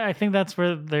 I think that's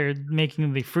where they're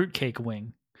making the fruitcake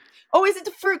wing. Oh, is it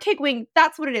the fruitcake wing?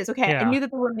 That's what it is. Okay, I Yeah. knew that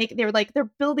they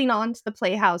were building onto the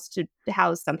playhouse to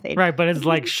house something. Right, but But it's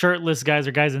like shirtless guys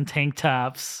or guys in tank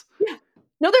tops. yeah.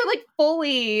 No, they're like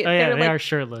fully Oh yeah, they're they like are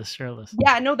shirtless.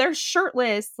 yeah, no, they're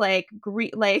shirtless, like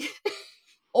like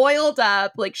oiled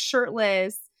up, like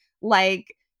shirtless,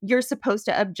 like you're supposed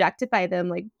to objectify them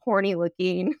like horny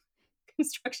looking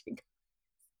construction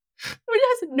which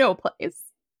has no place.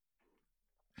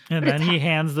 And But it's then he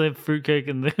hands the fruitcake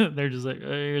and they're just like,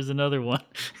 here's another one.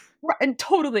 and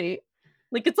totally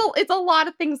like it's a lot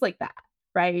of things like that,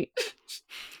 right?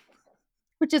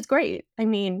 Which is great. I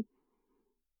mean,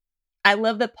 I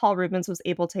love that Paul Rubens was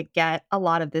able to get a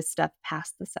lot of this stuff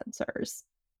past the censors.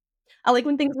 I like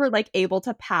when things were, like, able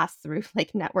to pass through,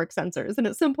 like, network censors, and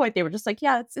at some point, they were just like,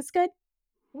 "Yeah, it's good.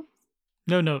 Oops.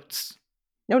 No notes.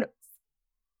 No notes.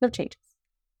 No changes."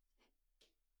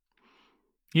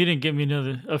 You didn't get me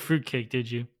a fruitcake, did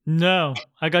you? No,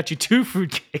 I got you 2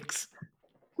 fruitcakes.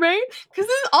 Right? 'Cause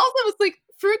this also was like,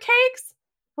 fruitcakes?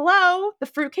 Hello? The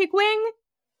fruitcake wing?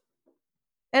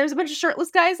 And there's a bunch of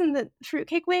shirtless guys in the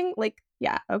fruitcake wing? Like,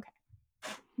 yeah, okay.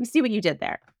 We see what you did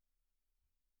there.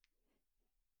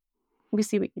 We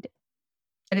see what you did,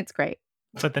 and it's great.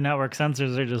 But the network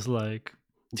censors are just like,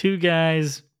 2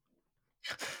 guys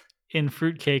in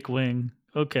fruitcake wing.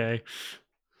 Okay.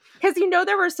 'Cause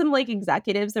there were some, like,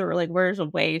 executives that were like, "We're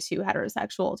just way too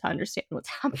heterosexual to understand what's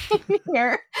happening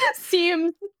here.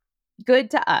 Seems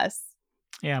good to us."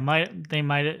 Yeah, they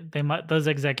might those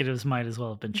executives might as well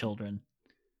have been children.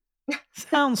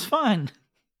 Sounds fun.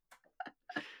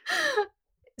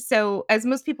 So, as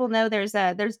most people know, there's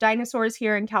dinosaurs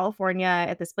here in California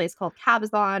at this place called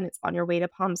Cabazon. It's on your way to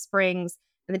Palm Springs.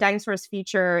 And the dinosaurs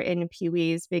feature in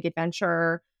Pee-wee's Big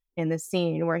Adventure in the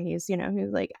scene where he's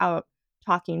like out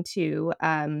talking to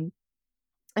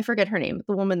I forget her name, but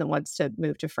the woman that wants to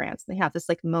move to France. They have this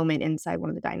like moment inside one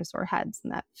of the dinosaur heads in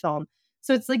that film.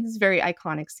 So it's like this very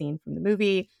iconic scene from the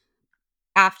movie.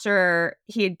 After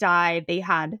he had died, they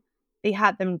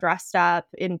had them dressed up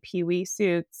in Pee-wee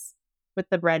suits with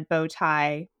the red bow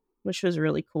tie, which was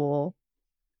really cool.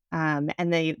 And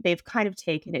they've kind of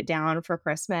taken it down for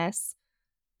Christmas.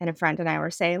 And a friend and I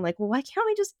were saying, like, well, why can't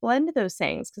we just blend those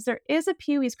things? Because there is a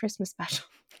Pee-wee's Christmas special.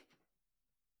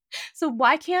 So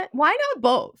why not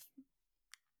both?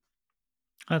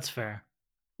 That's fair.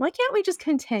 Why can't we just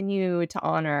continue to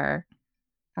honor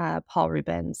Paul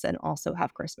Rubens and also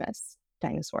have Christmas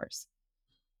dinosaurs?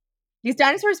 These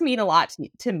dinosaurs mean a lot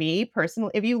to me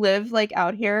personally. If you live like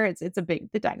out here, it's a big.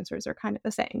 The dinosaurs are kind of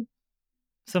the same.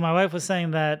 So my wife was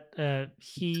saying that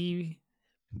he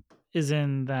is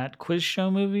in that quiz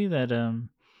show movie that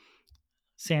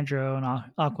Sandro and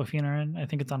Aquafina are in. I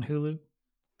think it's on Hulu,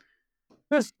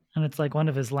 Hmm. and it's like one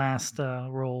of his last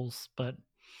roles. But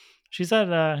she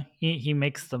said he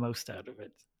makes the most out of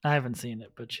it. I haven't seen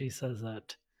it, but she says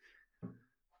that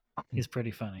he's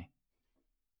pretty funny.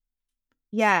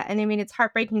 Yeah, and I mean, it's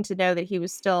heartbreaking to know that he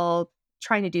was still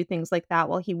trying to do things like that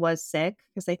while he was sick,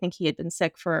 because I think he had been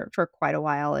sick for quite a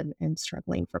while and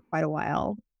struggling for quite a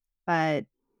while. But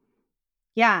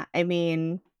yeah, I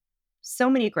mean, so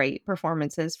many great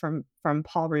performances from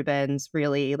Paul Rubens,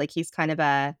 really. Like he's kind of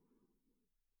like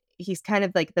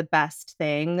the best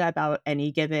thing about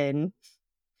any given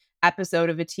episode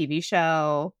of a TV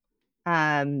show.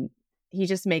 Um, he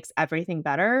just makes everything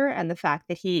better. And the fact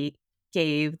that he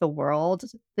gave the world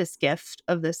this gift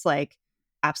of this like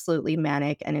absolutely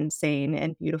manic and insane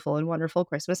and beautiful and wonderful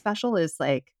Christmas special is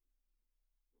like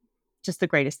just the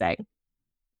greatest thing.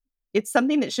 It's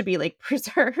something that should be like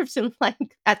preserved and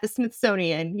like at the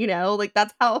Smithsonian, like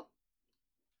that's how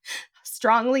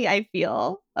strongly I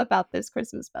feel about this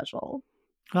Christmas special.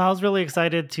 Well, I was really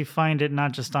excited to find it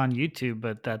not just on YouTube,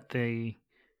 but that they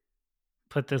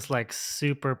put this like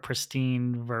super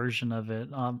pristine version of it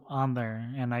on there,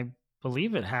 and I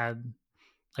believe it had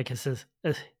like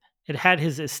it had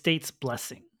his estate's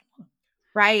blessing.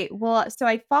 Right. Well, so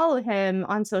I follow him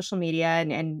on social media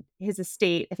and his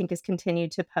estate, I think, has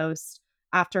continued to post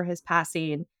after his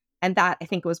passing. And that I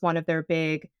think was one of their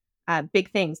big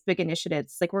things, big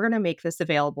initiatives. Like, we're going to make this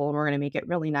available and we're going to make it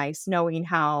really nice, knowing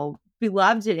how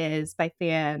beloved it is by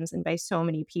fans and by so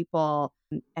many people,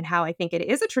 and how I think it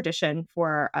is a tradition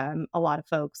for a lot of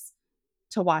folks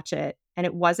to watch it. And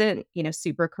it wasn't,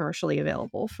 super commercially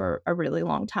available for a really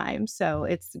long time. So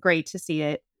it's great to see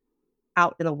it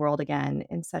out in the world again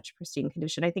in such pristine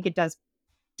condition. I think it does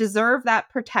deserve that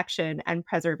protection and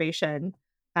preservation,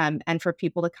 and for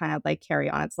people to kind of like carry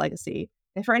on its legacy.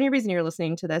 And for any reason you're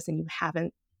listening to this and you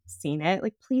haven't seen it,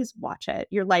 like please watch it.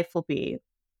 Your life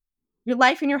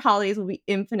and your holidays will be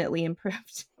infinitely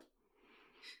improved.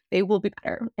 They will be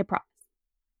better. I promise.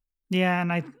 Yeah,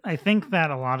 and I think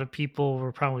that a lot of people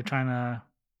were probably trying to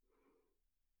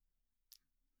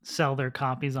sell their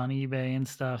copies on eBay and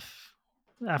stuff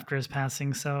after his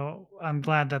passing. So I'm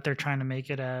glad that they're trying to make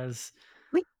it as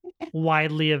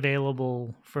widely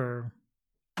available for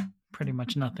pretty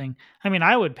much nothing. I mean,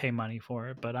 I would pay money for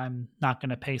it, but I'm not going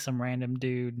to pay some random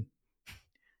dude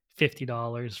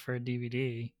 $50 for a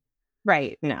DVD.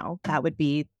 Right. No, that would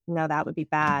be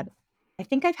bad. I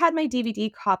think I've had my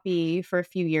DVD copy for a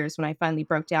few years when I finally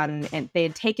broke down and they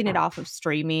had taken it off of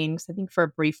streaming. So I think for a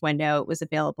brief window it was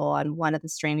available on one of the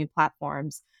streaming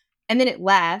platforms. And then it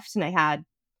left and I had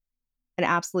an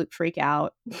absolute freak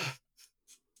out.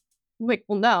 Like,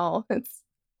 well, no,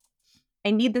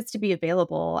 I need this to be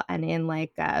available and in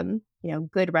like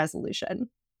good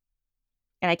resolution.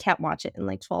 And I can't watch it in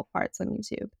like 12 parts on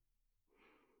YouTube.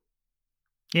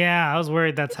 Yeah, I was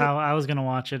worried that's how I was going to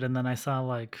watch it, and then I saw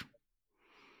like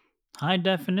high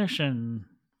definition,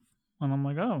 and I'm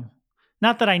like, oh,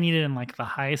 not that I need it in like the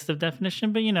highest of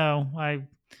definition, but I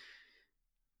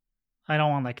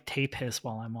don't want like tape hiss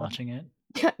while I'm watching it.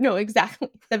 No, exactly.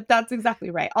 That's exactly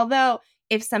right. Although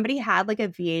if somebody had like a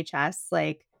VHS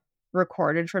like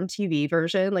recorded from TV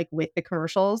version, like with the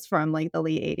commercials from like the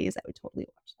late 80s, I would totally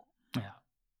watch that. Yeah.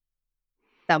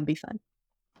 That would be fun.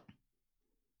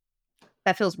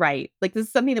 That feels right. Like this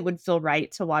is something that would feel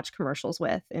right to watch commercials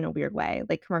with in a weird way,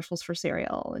 like commercials for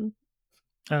cereal and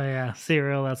Oh yeah,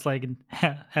 cereal that's like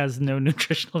has no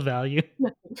nutritional value.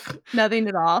 nothing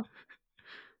at all.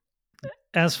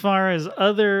 As far as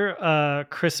other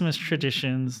Christmas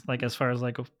traditions, like as far as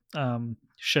like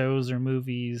shows or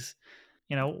movies,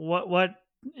 what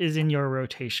is in your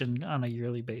rotation on a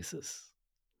yearly basis?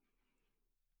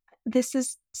 This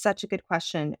is such a good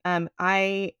question.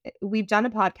 We've done a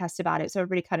podcast about it, so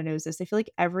everybody kind of knows this. I feel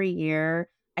like every year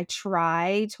I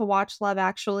try to watch Love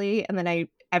Actually, and then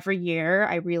every year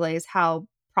I realize how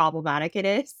problematic it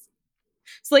is.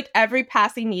 So like every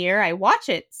passing year I watch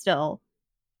it still.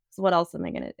 So what else am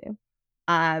I gonna do?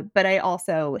 But I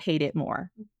also hate it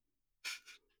more.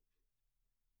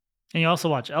 And you also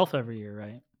watch Elf every year,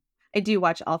 right? I do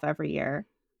watch Elf every year.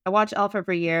 I watch Elf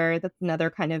every year. That's another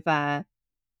kind of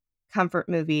comfort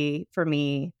movie for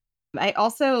me. I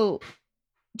also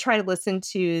try to listen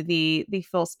to the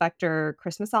Phil Spector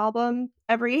Christmas album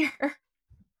every year.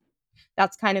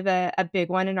 That's kind of a big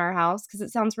one in our house because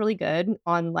it sounds really good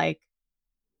on like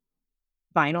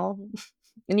vinyl.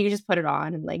 And you just put it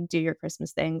on and like do your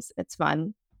Christmas things. It's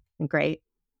fun and great.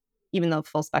 Even though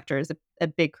Phil Spector is a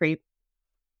big creep.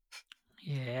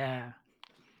 Yeah.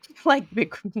 Like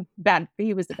big bad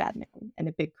he was a bad man and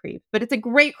a big creep. But it's a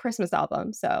great Christmas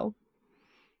album. So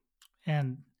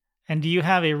And do you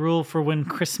have a rule for when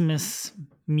Christmas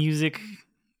music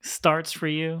starts for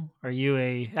you? Are you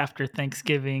a after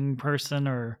Thanksgiving person,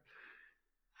 or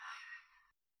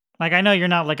like, I know you're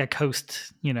not like a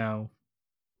Coast, you don't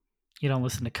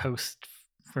listen to Coast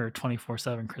for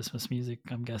 24/7 Christmas music,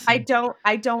 I'm guessing. I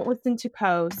don't listen to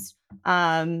Coast.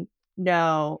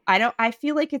 No, I don't. I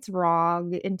feel like it's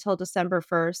wrong until December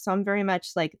 1st. So I'm very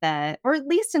much like that, or at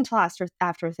least until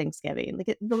after Thanksgiving. Like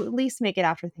at least make it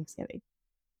after Thanksgiving,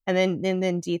 and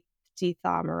then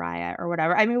de-thaw Mariah or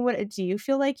whatever. I mean, what do you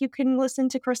feel like you can listen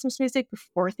to Christmas music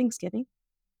before Thanksgiving?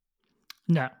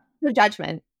 No. No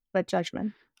judgment, but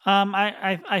judgment,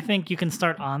 I think you can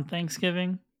start on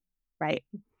Thanksgiving. right?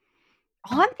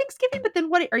 On Thanksgiving, but then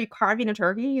what are you carving a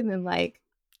turkey and then like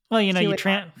Well, you chewing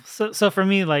on? so for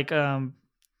me, like,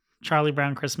 Charlie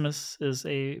Brown Christmas is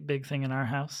a big thing in our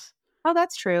house. Oh,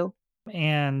 that's true.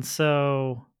 And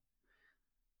so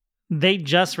they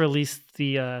just released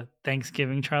the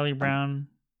Thanksgiving Charlie Brown,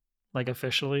 like,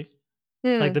 officially,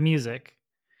 like Hmm. the music.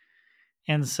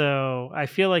 And so I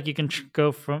feel like you can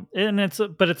go from, and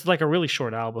but it's like a really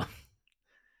short album.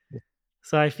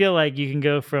 So I feel like you can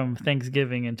go from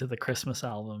Thanksgiving into the Christmas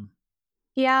album.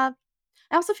 Yeah,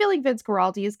 I also feel like Vince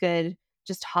Guaraldi is good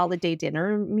just holiday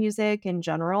dinner music in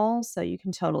general, so you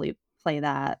can totally play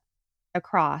that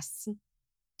across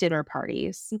dinner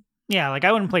parties. Yeah, like,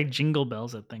 I wouldn't play Jingle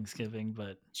Bells at Thanksgiving,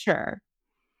 but Sure.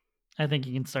 I think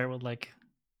you can start with, like,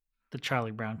 the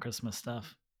Charlie Brown Christmas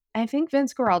stuff. I think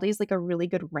Vince Guaraldi is like a really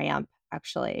good ramp,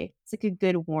 actually. It's like a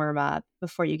good warm up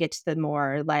before you get to the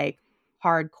more like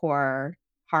hardcore,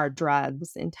 hard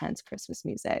drugs, intense Christmas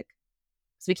music.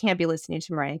 So we can't be listening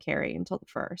to Mariah Carey until the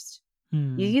first. You,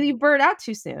 Hmm. you burn out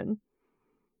too soon.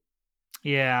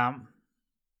 Yeah.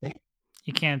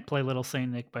 You can't play Little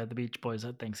Saint Nick by the Beach Boys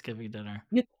at Thanksgiving dinner.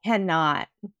 You cannot.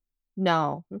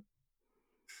 No.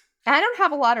 I don't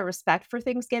have a lot of respect for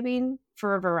Thanksgiving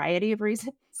for a variety of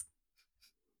reasons,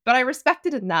 but I respect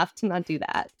it enough to not do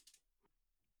that.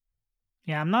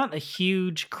 Yeah, I'm not a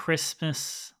huge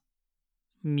Christmas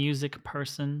music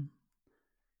person.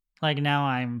 Like, now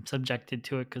I'm subjected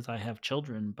to it because I have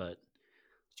children, but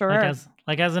like Sure.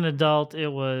 as an adult, it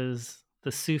was the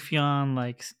Sufjan,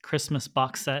 like, Christmas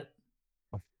box set.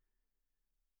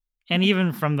 And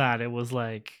even from that, it was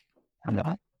like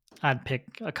I'd pick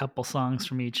a couple songs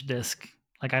from each disc.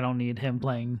 Like, I don't need him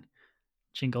playing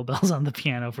Jingle Bells on the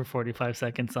piano for 45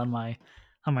 seconds on my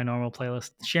normal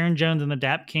playlist. Sharon Jones and the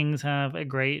Dap Kings have a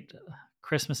great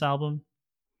Christmas album.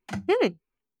 Hmm.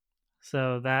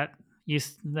 So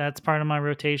that's part of my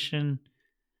rotation.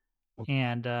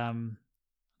 And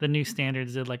the New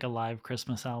Standards did like a live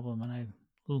Christmas album, and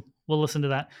we'll listen to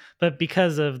that. But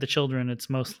because of the children, it's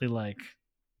mostly like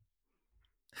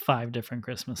 5 different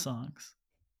Christmas songs.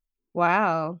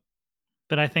 Wow.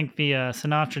 But I think the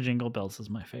Sinatra Jingle Bells is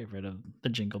my favorite of the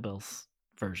Jingle Bells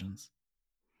versions.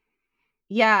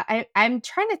 Yeah, I'm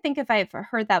trying to think if I've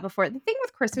heard that before. The thing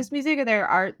with Christmas music, there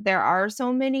are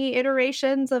so many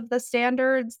iterations of the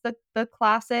standards, the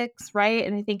classics, right?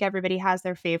 And I think everybody has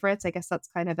their favorites. I guess that's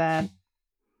kind of a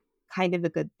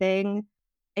good thing.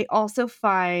 I also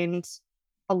find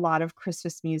a lot of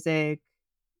Christmas music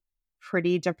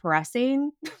pretty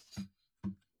depressing.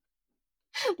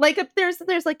 Like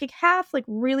there's like a half like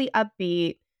really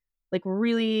upbeat, like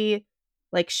really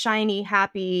like shiny,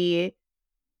 happy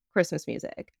Christmas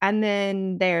music. And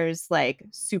then there's like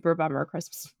super bummer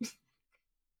Christmas.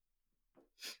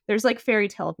 There's like Fairy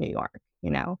Tale of New York.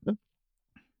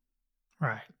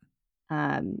 Right.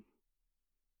 Um,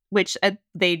 which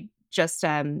they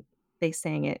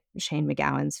sang at Shane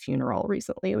McGowan's funeral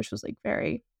recently, which was like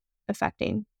very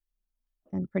affecting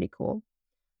and pretty cool.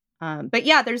 But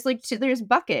yeah, there's like there's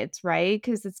buckets, right?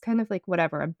 Because it's kind of like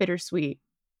whatever, a bittersweet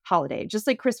holiday, just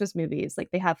like Christmas movies. Like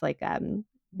they have like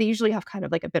they usually have kind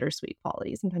of like a bittersweet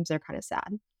quality. Sometimes they're kind of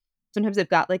sad. Sometimes they've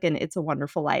got like an "It's a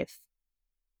Wonderful Life"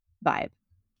 vibe.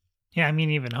 Yeah, I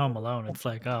mean, even Home Alone, it's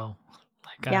like, oh,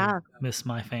 like I Yeah, miss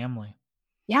my family.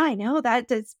 yeah, I know that.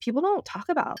 Does people don't talk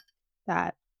about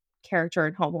that character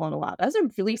in Home Alone a lot. That's a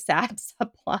really sad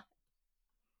subplot.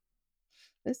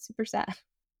 That's super sad.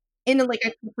 In a, like,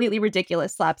 a completely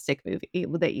ridiculous slapstick movie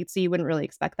that you wouldn't really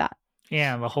expect that.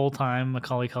 Yeah, the whole time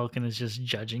Macaulay Culkin is just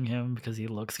judging him because he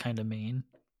looks kind of mean.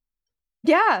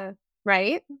 Yeah,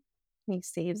 right? And he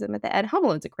saves him at the end. Home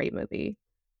Alone's a great movie.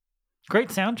 Great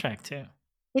soundtrack too.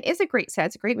 It is a great set.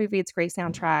 It's a great movie. It's a great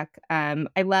soundtrack.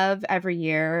 I love every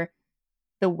year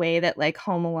the way that like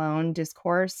Home Alone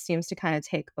discourse seems to kind of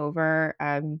take over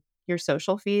your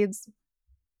social feeds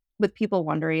with people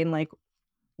wondering like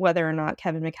whether or not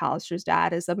Kevin McAllister's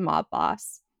dad is a mob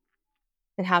boss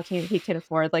and how he can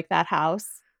afford like that house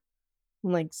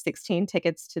and like 16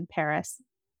 tickets to Paris.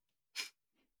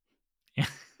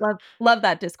 Love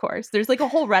that discourse. There's like a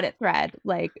whole Reddit thread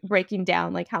like breaking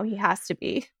down like how he has to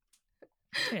be.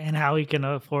 And how he can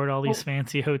afford all these Oh,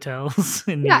 fancy hotels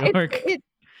in New yeah, York.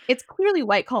 it's clearly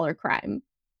white collar crime.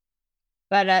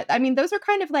 But I mean those are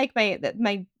kind of like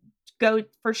my go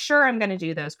for sure I'm going to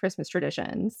do those Christmas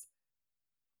traditions.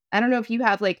 I don't know if you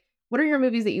have like what are your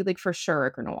movies that you like for sure are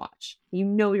going to watch? You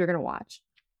know you're going to watch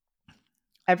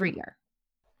every year.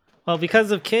 Well, because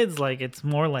of kids, like it's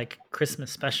more like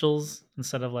Christmas specials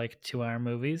instead of like 2-hour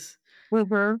movies.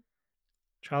 Mhm.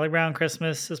 Charlie Brown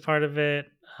Christmas is part of it.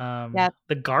 Yep.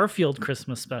 The Garfield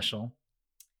Christmas special.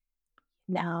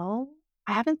 No.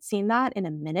 I haven't seen that in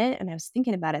a minute and I was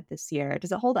thinking about it this year.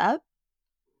 Does it hold up?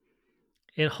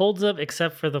 It holds up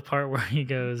except for the part where he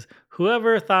goes,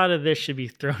 "Whoever thought of this should be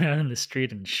thrown out in the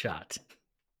street and shot."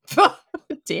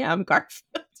 Damn,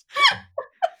 Garfield.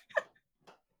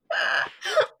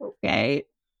 Okay.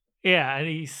 Yeah, and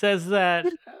he says that.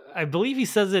 I believe he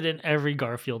says it in every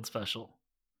Garfield special.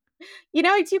 You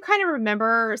know, I do kind of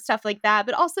remember stuff like that,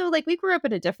 but also like we grew up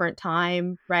at a different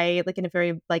time, right? Like in a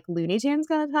very like Looney Tunes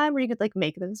kind of time where you could like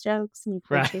make those jokes and you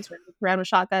could like Right. chase around with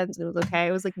shotguns and it was okay.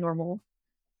 It was like normal.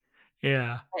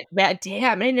 Yeah. But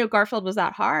damn, I didn't know Garfield was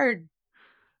that hard.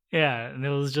 Yeah, and it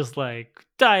was just like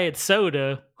diet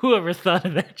soda. Whoever thought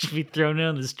of that should be thrown out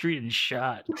on the street and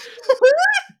shot.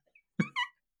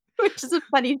 Which is a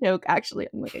funny joke actually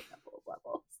on like a couple of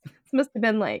levels. This must have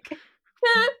been like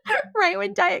right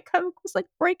when Diet Coke was like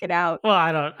breaking out. Well,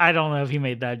 I don't know if he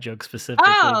made that joke specifically,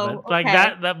 Oh, but like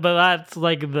okay. that but that's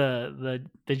like the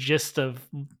gist of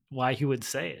why he would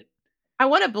say it. I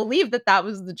want to believe that that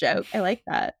was the joke. I like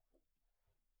that.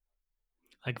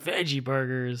 Like veggie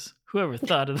burgers. Whoever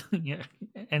thought of yeah.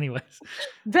 Anyways.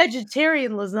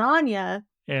 Vegetarian lasagna.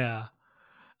 Yeah.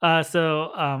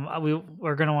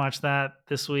 We're gonna watch that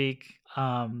this week.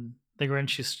 The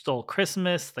Grinch Who Stole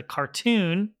Christmas, the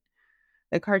cartoon.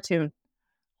 The cartoon.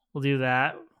 We'll do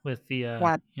that with the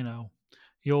Yeah.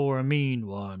 you're a mean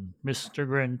one, Mr.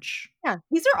 Grinch. Yeah.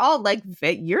 These are all like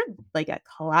you're like a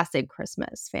classic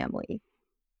Christmas family.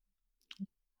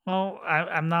 Well,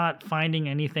 I'm not finding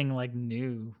anything like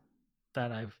new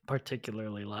that I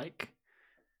particularly like.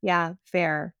 Yeah,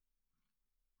 fair.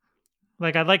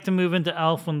 Like I'd like to move into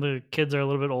Elf when the kids are a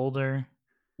little bit older.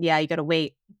 Yeah, you gotta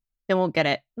wait. They won't get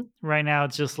it. Right now,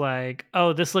 it's just like,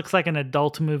 oh, this looks like an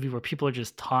adult movie where people are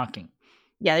just talking.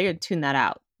 Yeah, they're gonna tune that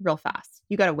out real fast.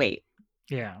 You gotta wait.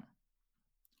 Yeah.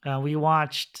 We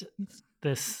watched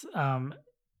this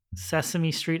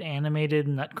Sesame Street animated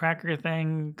Nutcracker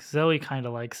thing. Zoe kind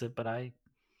of likes it, but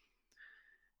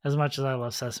as much as I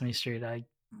love Sesame Street, I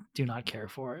do not care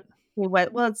for it.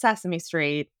 What well, it's Sesame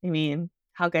Street. I mean,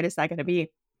 how good is that gonna be?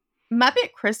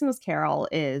 Muppet Christmas Carol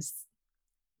is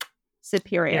Yeah,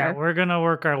 superior, we're gonna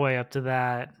work our way up to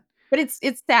that. but it's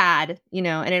sad, you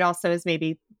know, and it also is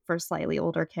maybe for slightly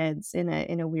older kids in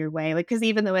a weird way, like, because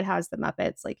even though it has the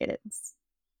Muppets, like, it's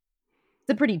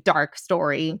a pretty dark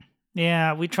story.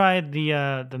 Yeah, we tried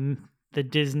the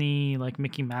Disney like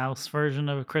Mickey Mouse version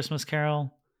of A Christmas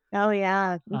Carol, Oh,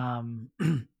 yeah.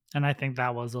 and I think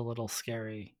that was a little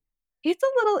scary. It's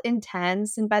a little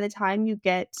intense, and by the time you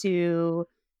get to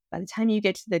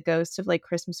the ghost of, like,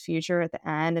 Christmas Future at the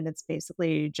end, and it's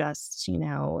basically just,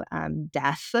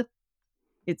 death,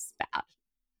 it's bad.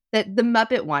 The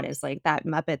Muppet one is, like, that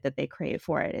Muppet that they crave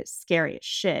for it is scary as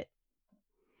shit.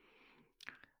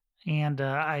 And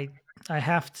I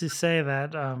have to say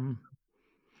that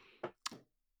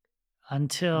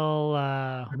until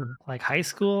Mhm. like high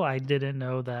school, I didn't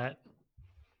know that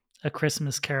A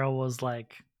Christmas Carol was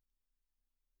like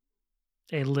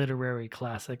a literary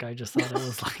classic. I just thought it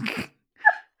was like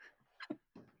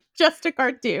Just a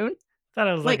cartoon, thought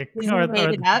it was like like, a Disney made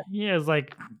or it up. yeah, it's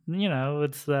like,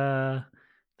 it's the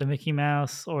Mickey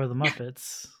Mouse or the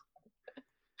Muppets.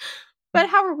 But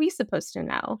how are we supposed to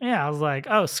know? Yeah, I was like,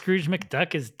 "Oh, Scrooge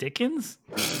McDuck is Dickens?"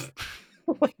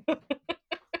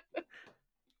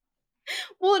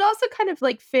 Well, it also kind of,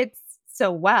 like, fits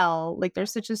so well, like,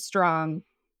 there's such a strong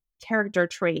character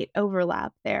trait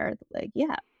overlap there, like,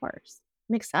 yeah, of course.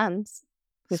 Makes sense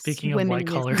with Speaking of swimming white in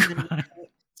his collar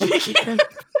money. crime,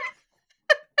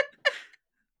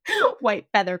 White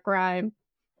feather crime.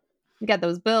 You got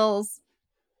those bills,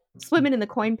 swimming in the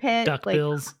coin pit, duck like,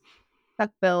 bills.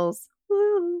 duck bills.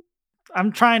 Woo.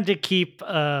 I'm trying to keep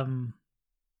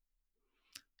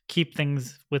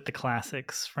things with the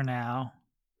classics for now,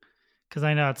 because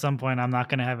I know at some point I'm not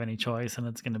gonna have any choice, and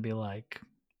it's gonna be like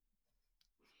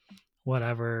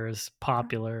whatever is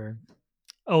popular,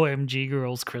 OMG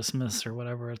Girls Christmas or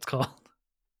whatever it's called.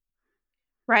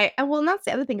 Right, and well, and that's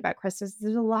the other thing about Christmas,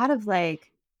 there's a lot of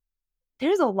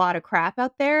crap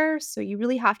out there, so you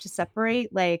really have to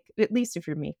separate, like, at least if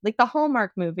you're me, like, the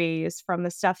Hallmark movies from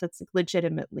the stuff that's, like,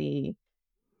 legitimately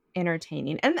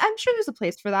entertaining, and I'm sure there's a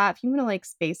place for that if you wanna, like,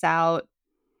 space out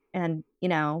and,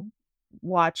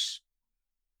 watch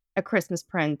A Christmas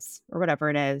Prince or whatever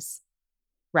it is,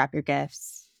 wrap your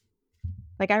gifts.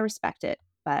 Like, I respect it,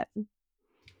 but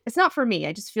it's not for me.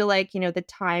 I just feel like, the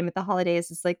time at the holidays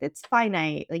is like it's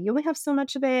finite. Like, you only have so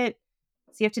much of it.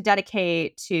 So you have to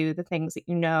dedicate to the things that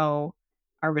you know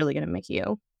are really gonna make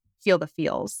you feel the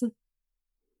feels.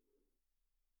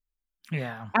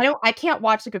 Yeah. I can't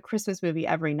watch, like, a Christmas movie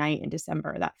every night in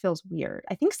December. That feels weird.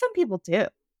 I think some people do,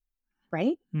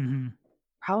 right? Mhm.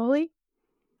 Probably.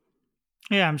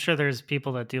 Yeah, I'm sure there's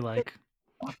people that do like,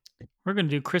 "We're gonna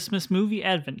do Christmas movie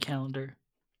advent calendar."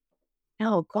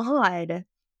 Oh god.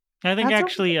 I think That's a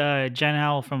actually, Jen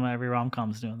Howell from Every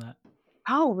Rom-Com's doing that.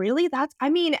 Oh, really? That's I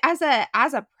mean, as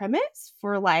a premise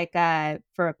for, like,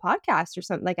 for a podcast or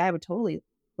something, like, I would totally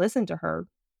listen to her.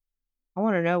 I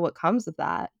wanna know what comes of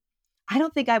that. I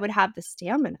don't think I would have the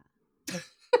stamina.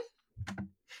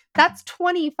 That's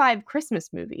 25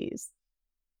 Christmas movies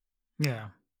Yeah.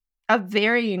 of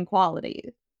varying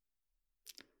quality.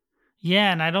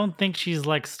 Yeah, and I don't think she's,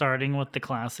 like, starting with the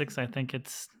classics. I think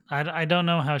I don't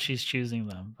know how she's choosing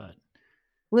them, but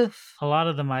Oof. a lot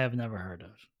of them I have never heard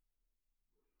of.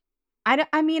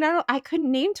 I mean, I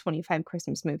couldn't name 25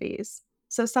 Christmas movies.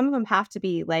 So some of them have to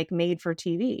be, like, made for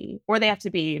TV, or they have to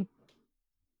be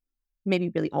maybe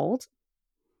really old.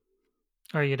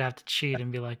 Or you'd have to cheat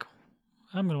and be like,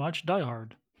 "I'm gonna watch Die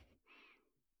Hard."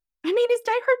 I mean, is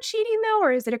Die Hard cheating, though,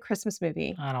 or is it a Christmas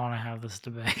movie? I don't wanna have this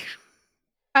debate.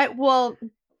 Well,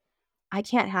 I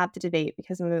can't have the debate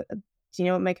because do you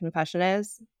know what my confession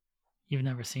is? You've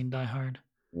never seen Die Hard?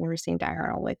 Never seen Die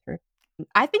Hard all the way through.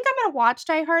 I think I'm gonna watch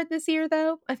Die Hard this year,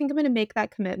 though. I think I'm gonna make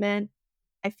that commitment.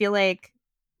 I feel like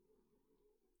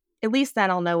at least then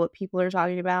I'll know what people are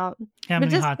talking about. How But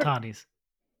many just hot for toddies?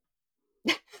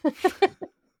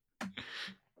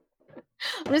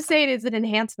 I'm just saying it's an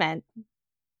enhancement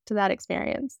to that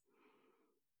experience.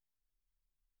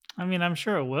 I mean, I'm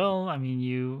sure it will. I mean,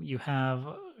 you have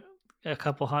a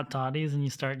couple hot toddies and you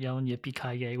start yelling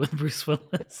 "Yippee-ki-yay" with Bruce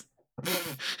Willis.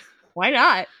 Why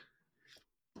not?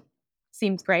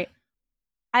 Seems great.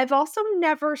 I've also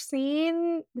never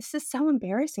seen this is so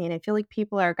embarrassing. I feel like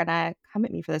people are gonna come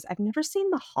at me for this. I've never seen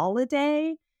The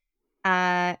Holiday,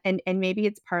 and maybe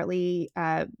it's partly,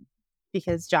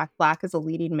 because Jack Black as a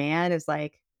leading man is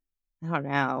like, I don't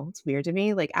know, it's weird to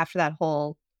me, like, after that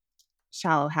whole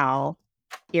Shallow Hal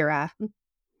era,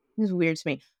 it's weird to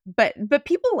me. But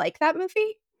people like that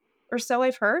movie, or so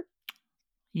I've heard.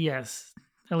 Yes,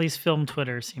 at least film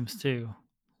Twitter seems to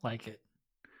like it.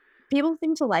 People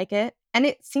seem to like it, and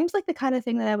it seems like the kind of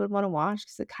thing that I would wanna watch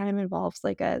because it kind of involves,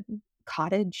 like, a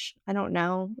cottage. I don't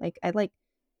know, like, I like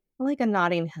a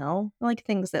Notting Hill. I like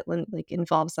things that like,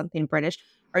 involve something British.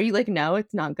 Are you like, "No,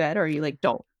 it's not good," or are you like,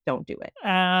 don't do it?"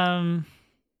 Um,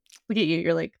 Look at you,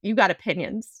 you're like, "You got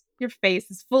opinions. Your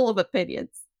face is full of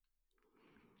opinions."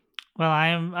 well, I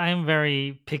am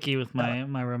very picky with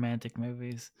my romantic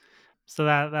movies, so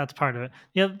that's part of it.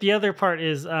 The other part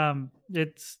is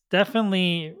it's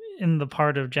definitely in the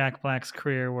part of Jack Black's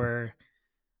career where,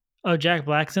 oh, Jack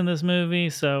Black's in this movie,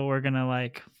 so we're gonna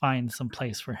like find some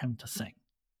place for him to sing.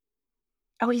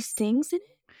 Oh, he sings in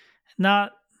it?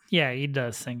 Not Yeah, he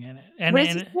does sing in it, and What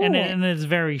does he and and sing? and it's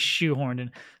very shoehorned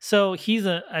in. So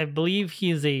I believe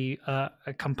he's a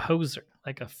composer,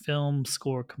 like a film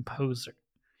score composer,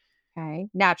 Okay,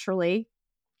 naturally.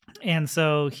 and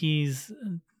so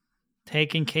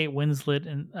taking Kate Winslet,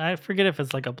 and I forget if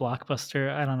it's like a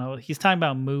blockbuster. I don't know. He's talking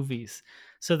about movies.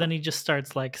 So then he just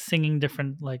starts like singing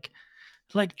different like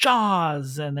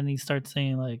Jaws, and then he starts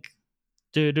saying like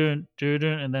do do do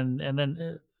do, and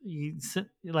then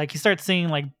like he starts singing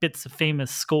like bits of famous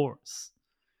scores,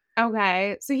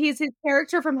 Okay, so he's his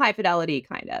character from High Fidelity,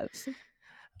 kind of.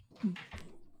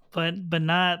 but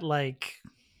not like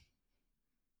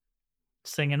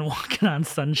singing "Walking on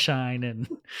Sunshine"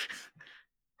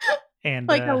 and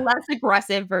Like a less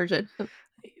aggressive version.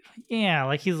 yeah,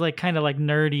 like he's like kind of like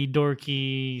nerdy,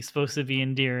 dorky, supposed to be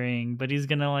endearing, but he's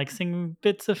gonna like sing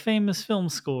bits of famous film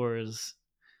scores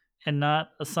and not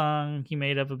a song he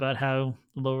made up about how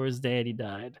Laura's daddy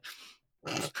died.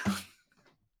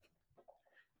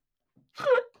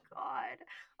 God.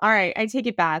 Alright, I take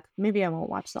it back. Maybe I won't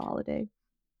watch The Holiday.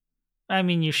 I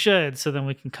mean, you should, so then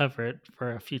we can cover it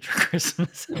for a future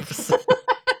Christmas episode.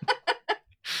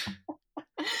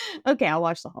 Okay, I'll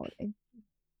watch The Holiday.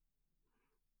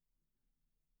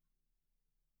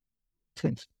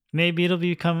 Maybe it'll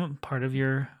become part of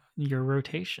your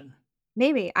rotation.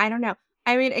 Maybe, I don't know.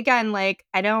 I mean, again, like,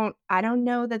 I don't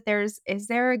know that is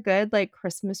there a good, like,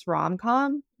 Christmas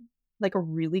rom-com? Like, a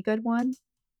really good one?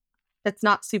 That's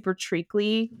not super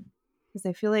treacly? Because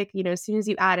I feel like, as soon as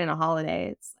you add in a holiday,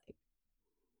 it's, like,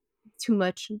 too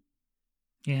much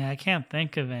Yeah, I can't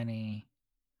think of any.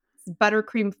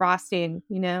 buttercream frosting,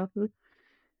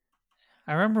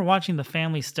 I remember watching The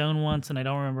Family Stone once, and I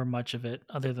don't remember much of it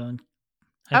other than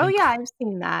I Oh, think yeah, I've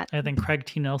seen that. I think Craig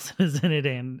T. Nelson is in it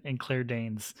and Claire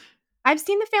Danes. I've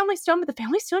seen The Family Stone, but The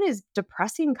Family Stone is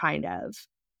depressing, kind of.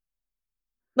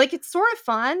 Like, it's sort of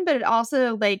fun, but it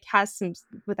also, like, has some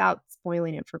without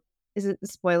spoiling it for is it a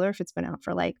spoiler if it's been out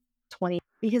for, like, 20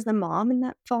 because the mom in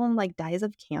that film, like, dies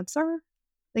of cancer?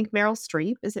 Like, Meryl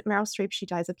Streep is it Meryl Streep? She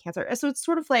dies of cancer. So it's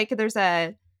sort of like it's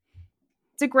a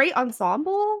great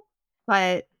ensemble,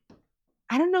 but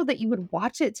I don't know that you would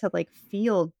watch it to, like,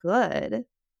 feel good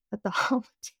at the holidays.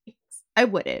 I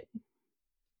wouldn't.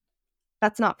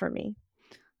 That's not for me.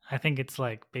 I think it's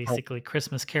like basically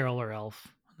Christmas Carol or Elf.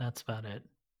 That's about it.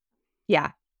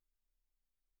 Yeah,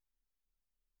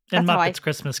 And that's how I Muppets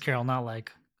Christmas Carol, not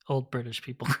like old British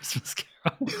people Christmas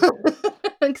Carol.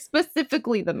 like,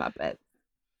 specifically the Muppets.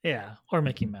 Yeah, or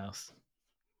Mickey Mouse.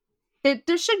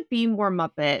 There should be more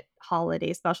Muppet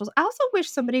holiday specials. I also wish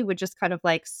somebody would just kind of,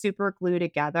 like, super glue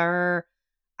together,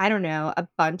 I don't know, a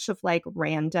bunch of, like,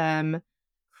 random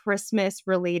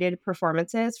Christmas-related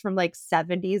performances from, like,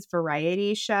 70s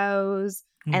variety shows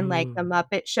and, like, the Ooh.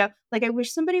 Muppet Show. Like, I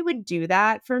wish somebody would do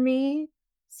that for me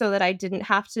so that I didn't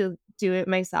have to do it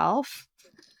myself.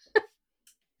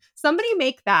 Somebody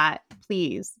make that,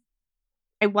 please.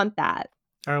 I want that.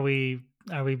 Are we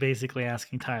basically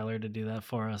asking Tyler to do that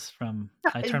for us from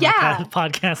I turn my Yeah.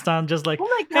 podcast on just like, Oh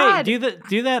my "Hey, god.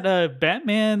 do that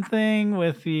Batman thing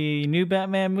with the new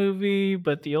Batman movie,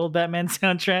 but the old Batman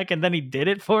soundtrack," and then he did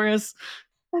it for us?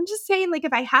 I'm just saying, like,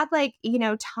 if I had, like,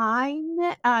 time,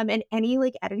 and any,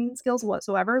 like, editing skills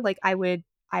whatsoever, like, I would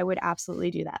absolutely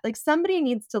do that. Like, somebody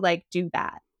needs to, like, do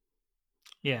that.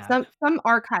 Yeah. Some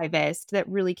archivist that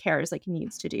really cares, like,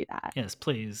 needs to do that. Yes,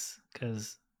 please,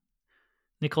 because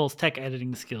Nicole's tech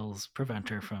editing skills prevent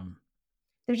her from.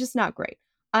 They're just not great.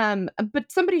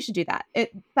 But somebody should do that.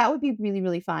 That would be really,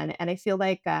 really fun, and I feel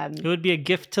like, It would be a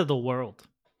gift to the world.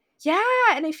 yeah,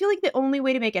 and I feel like the only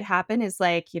way to make it happen is,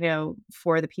 like,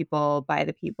 for the people, by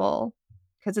the people,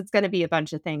 because it's gonna be a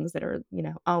bunch of things that are,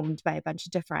 owned by a bunch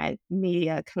of different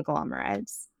media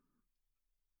conglomerates.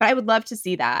 But I would love to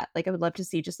see that. Like, I would love to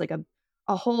see just, like,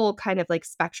 a whole kind of, like,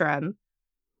 spectrum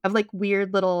of, like,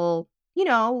 weird little,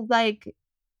 like,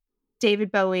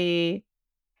 David Bowie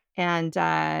and,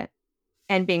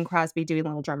 Bing Crosby doing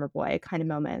Little Drummer Boy kind of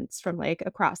moments from, like,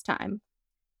 across time.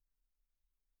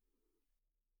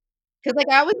 'Cause, like,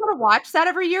 I always wanna watch that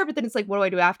every year, but then it's like, what do I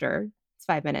do after? It's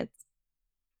 5 minutes.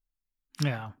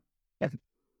 Yeah, Yep.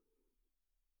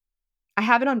 I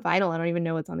have it on vinyl, I don't even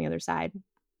know what's on the other side.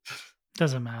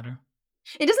 doesn't matter.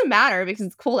 It doesn't matter because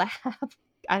it's cool to have.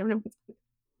 I don't know.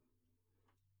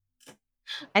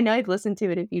 I know I've listened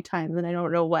to it a few times, and I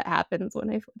don't know what happens when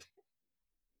I flip.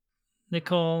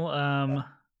 Nicole,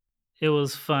 it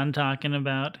was fun talking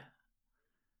about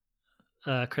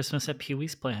Christmas at Pee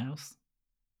Wee's Playhouse.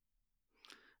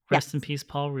 Rest in Yes. peace,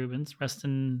 Paul Rubens. Rest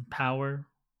in power.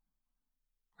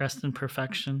 Rest in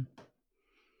perfection.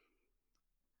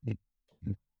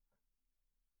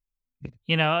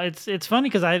 It's funny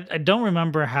because I don't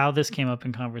remember how this came up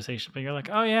in conversation, but you're like,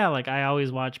 oh yeah, like I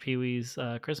always watch Pee Wee's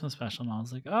Christmas special, and I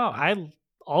was like, oh, I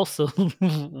also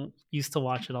used to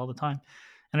watch it all the time,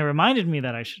 and it reminded me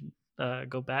that I should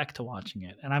go back to watching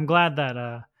it, and I'm glad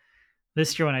that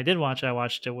this year when I did watch it, I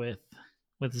watched it with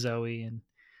Zoe,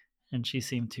 and she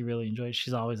seemed to really enjoy it.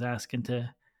 She's always asking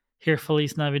to hear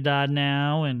Feliz Navidad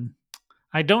now, and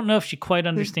I don't know if she quite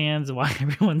understands why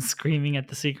everyone's screaming at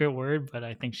the secret word, but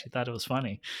I think she thought it was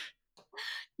funny.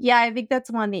 Yeah, I think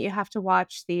that's one that you have to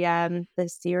watch the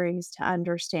series to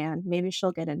understand. Maybe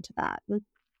she'll get into that.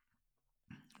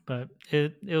 But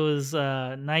it was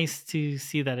nice to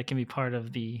see that it can be part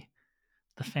of the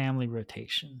family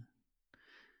rotation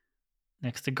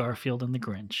next to Garfield and the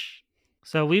Grinch.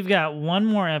 So we've got one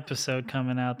more episode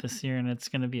coming out this year, and it's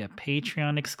going to be a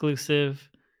Patreon exclusive.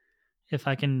 If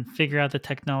I can figure out the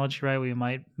technology right, we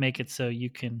might make it so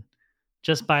you can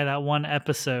just buy that one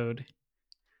episode,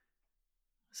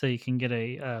 so you can get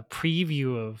a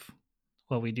preview of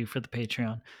what we do for the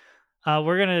Patreon.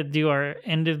 We're gonna do our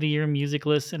end of the year music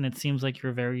list, and it seems like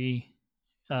you're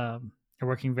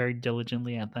working very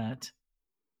diligently at that.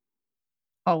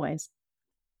 Always.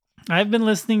 I've been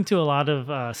listening to a lot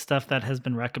of stuff that has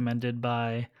been recommended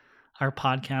by our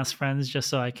podcast friends, just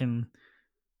so I can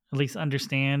at least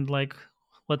understand like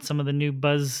what some of the new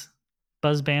buzz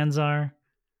bands are.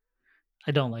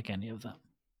 I don't like any of them,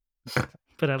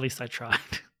 but at least I tried.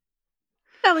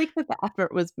 I like that the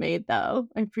effort was made, though.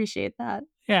 I appreciate that.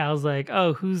 Yeah, I was like,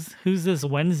 oh, who's this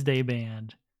Wednesday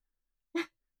band?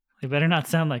 They better not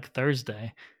sound like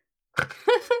Thursday.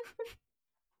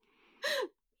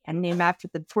 And name after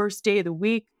the first day of the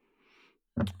week.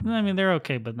 I mean, they're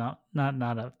okay, but not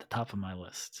at the top of my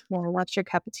list. Yeah, that's your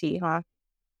cup of tea, huh?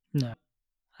 No,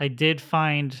 I did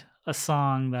find a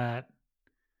song that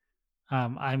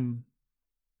I'm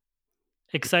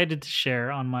excited to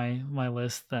share on my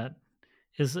list that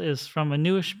is from a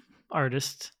newish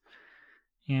artist,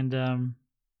 and I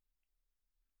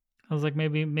was like,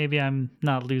 maybe I'm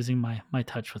not losing my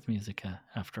touch with music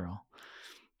after all.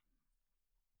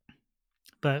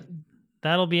 But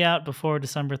that'll be out before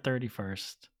December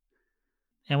 31st.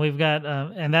 And we've got,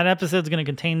 and that episode's going to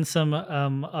contain some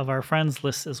of our friends'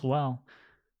 lists as well.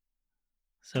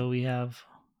 So we have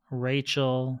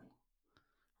Rachel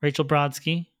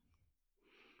Brodsky.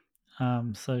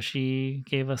 So she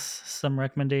gave us some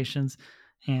recommendations,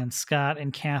 and Scott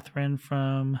and Catherine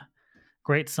from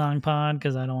Great Song Pod,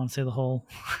 because I don't want to say the whole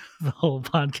the whole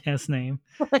podcast name.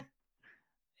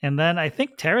 And then I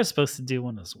think Tara's supposed to do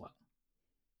one as well.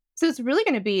 So it's really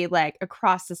going to be like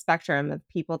across the spectrum of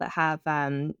people that have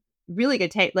really good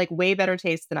taste, like way better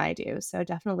taste than I do. So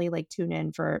definitely like tune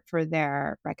in for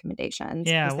their recommendations.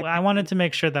 Yeah, I wanted to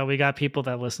make sure that we got people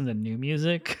that listen to new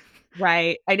music.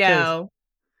 Right. I know.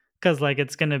 Because like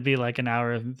it's gonna be like an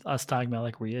hour of us talking about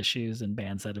like reissues and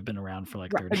bands that have been around for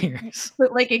like 30 years.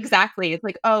 But like exactly. It's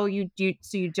like, oh,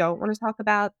 so you don't want to talk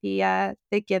about the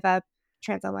Give Up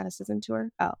Transatlanticism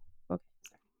tour? Oh, okay.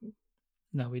 Sorry.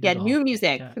 No, we Yeah, did new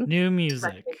music. Yeah, new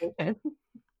music.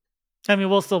 I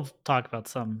mean, we'll still talk about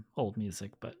some old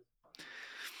music, but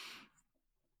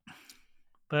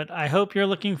I hope you're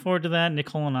looking forward to that.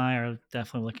 Nicole and I are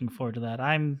definitely looking forward to that.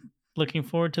 I'm looking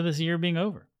forward to this year being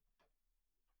over.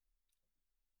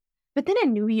 But then a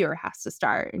new year has to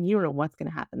start, and you don't know what's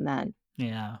going to happen then.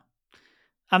 Yeah.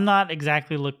 I'm not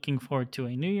exactly looking forward to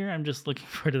a new year. I'm just looking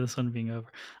forward to this one being over.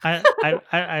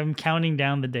 I'm counting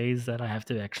down the days that I have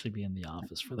to actually be in the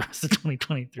office for the rest of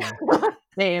 2023.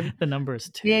 Same. The number is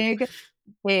 2.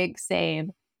 Big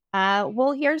same.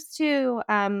 Well, here's to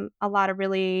a lot of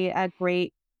really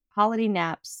great holiday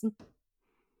naps.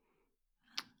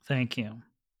 Thank you.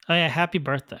 Oh yeah, happy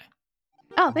birthday.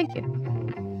 Oh, thank you.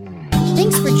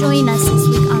 Thanks for joining us this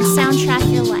week on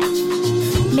Soundtrack Your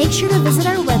Life. Make sure to visit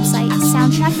our website,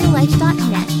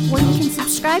 soundtrackyourlife.net, where you can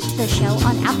subscribe to the show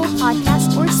on Apple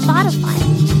Podcasts or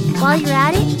Spotify. While you're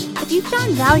at it, if you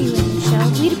found value in the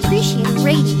show, we'd appreciate a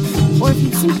rating. Or if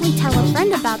you'd simply tell a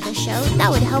friend about the show, that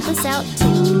would help us out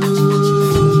too.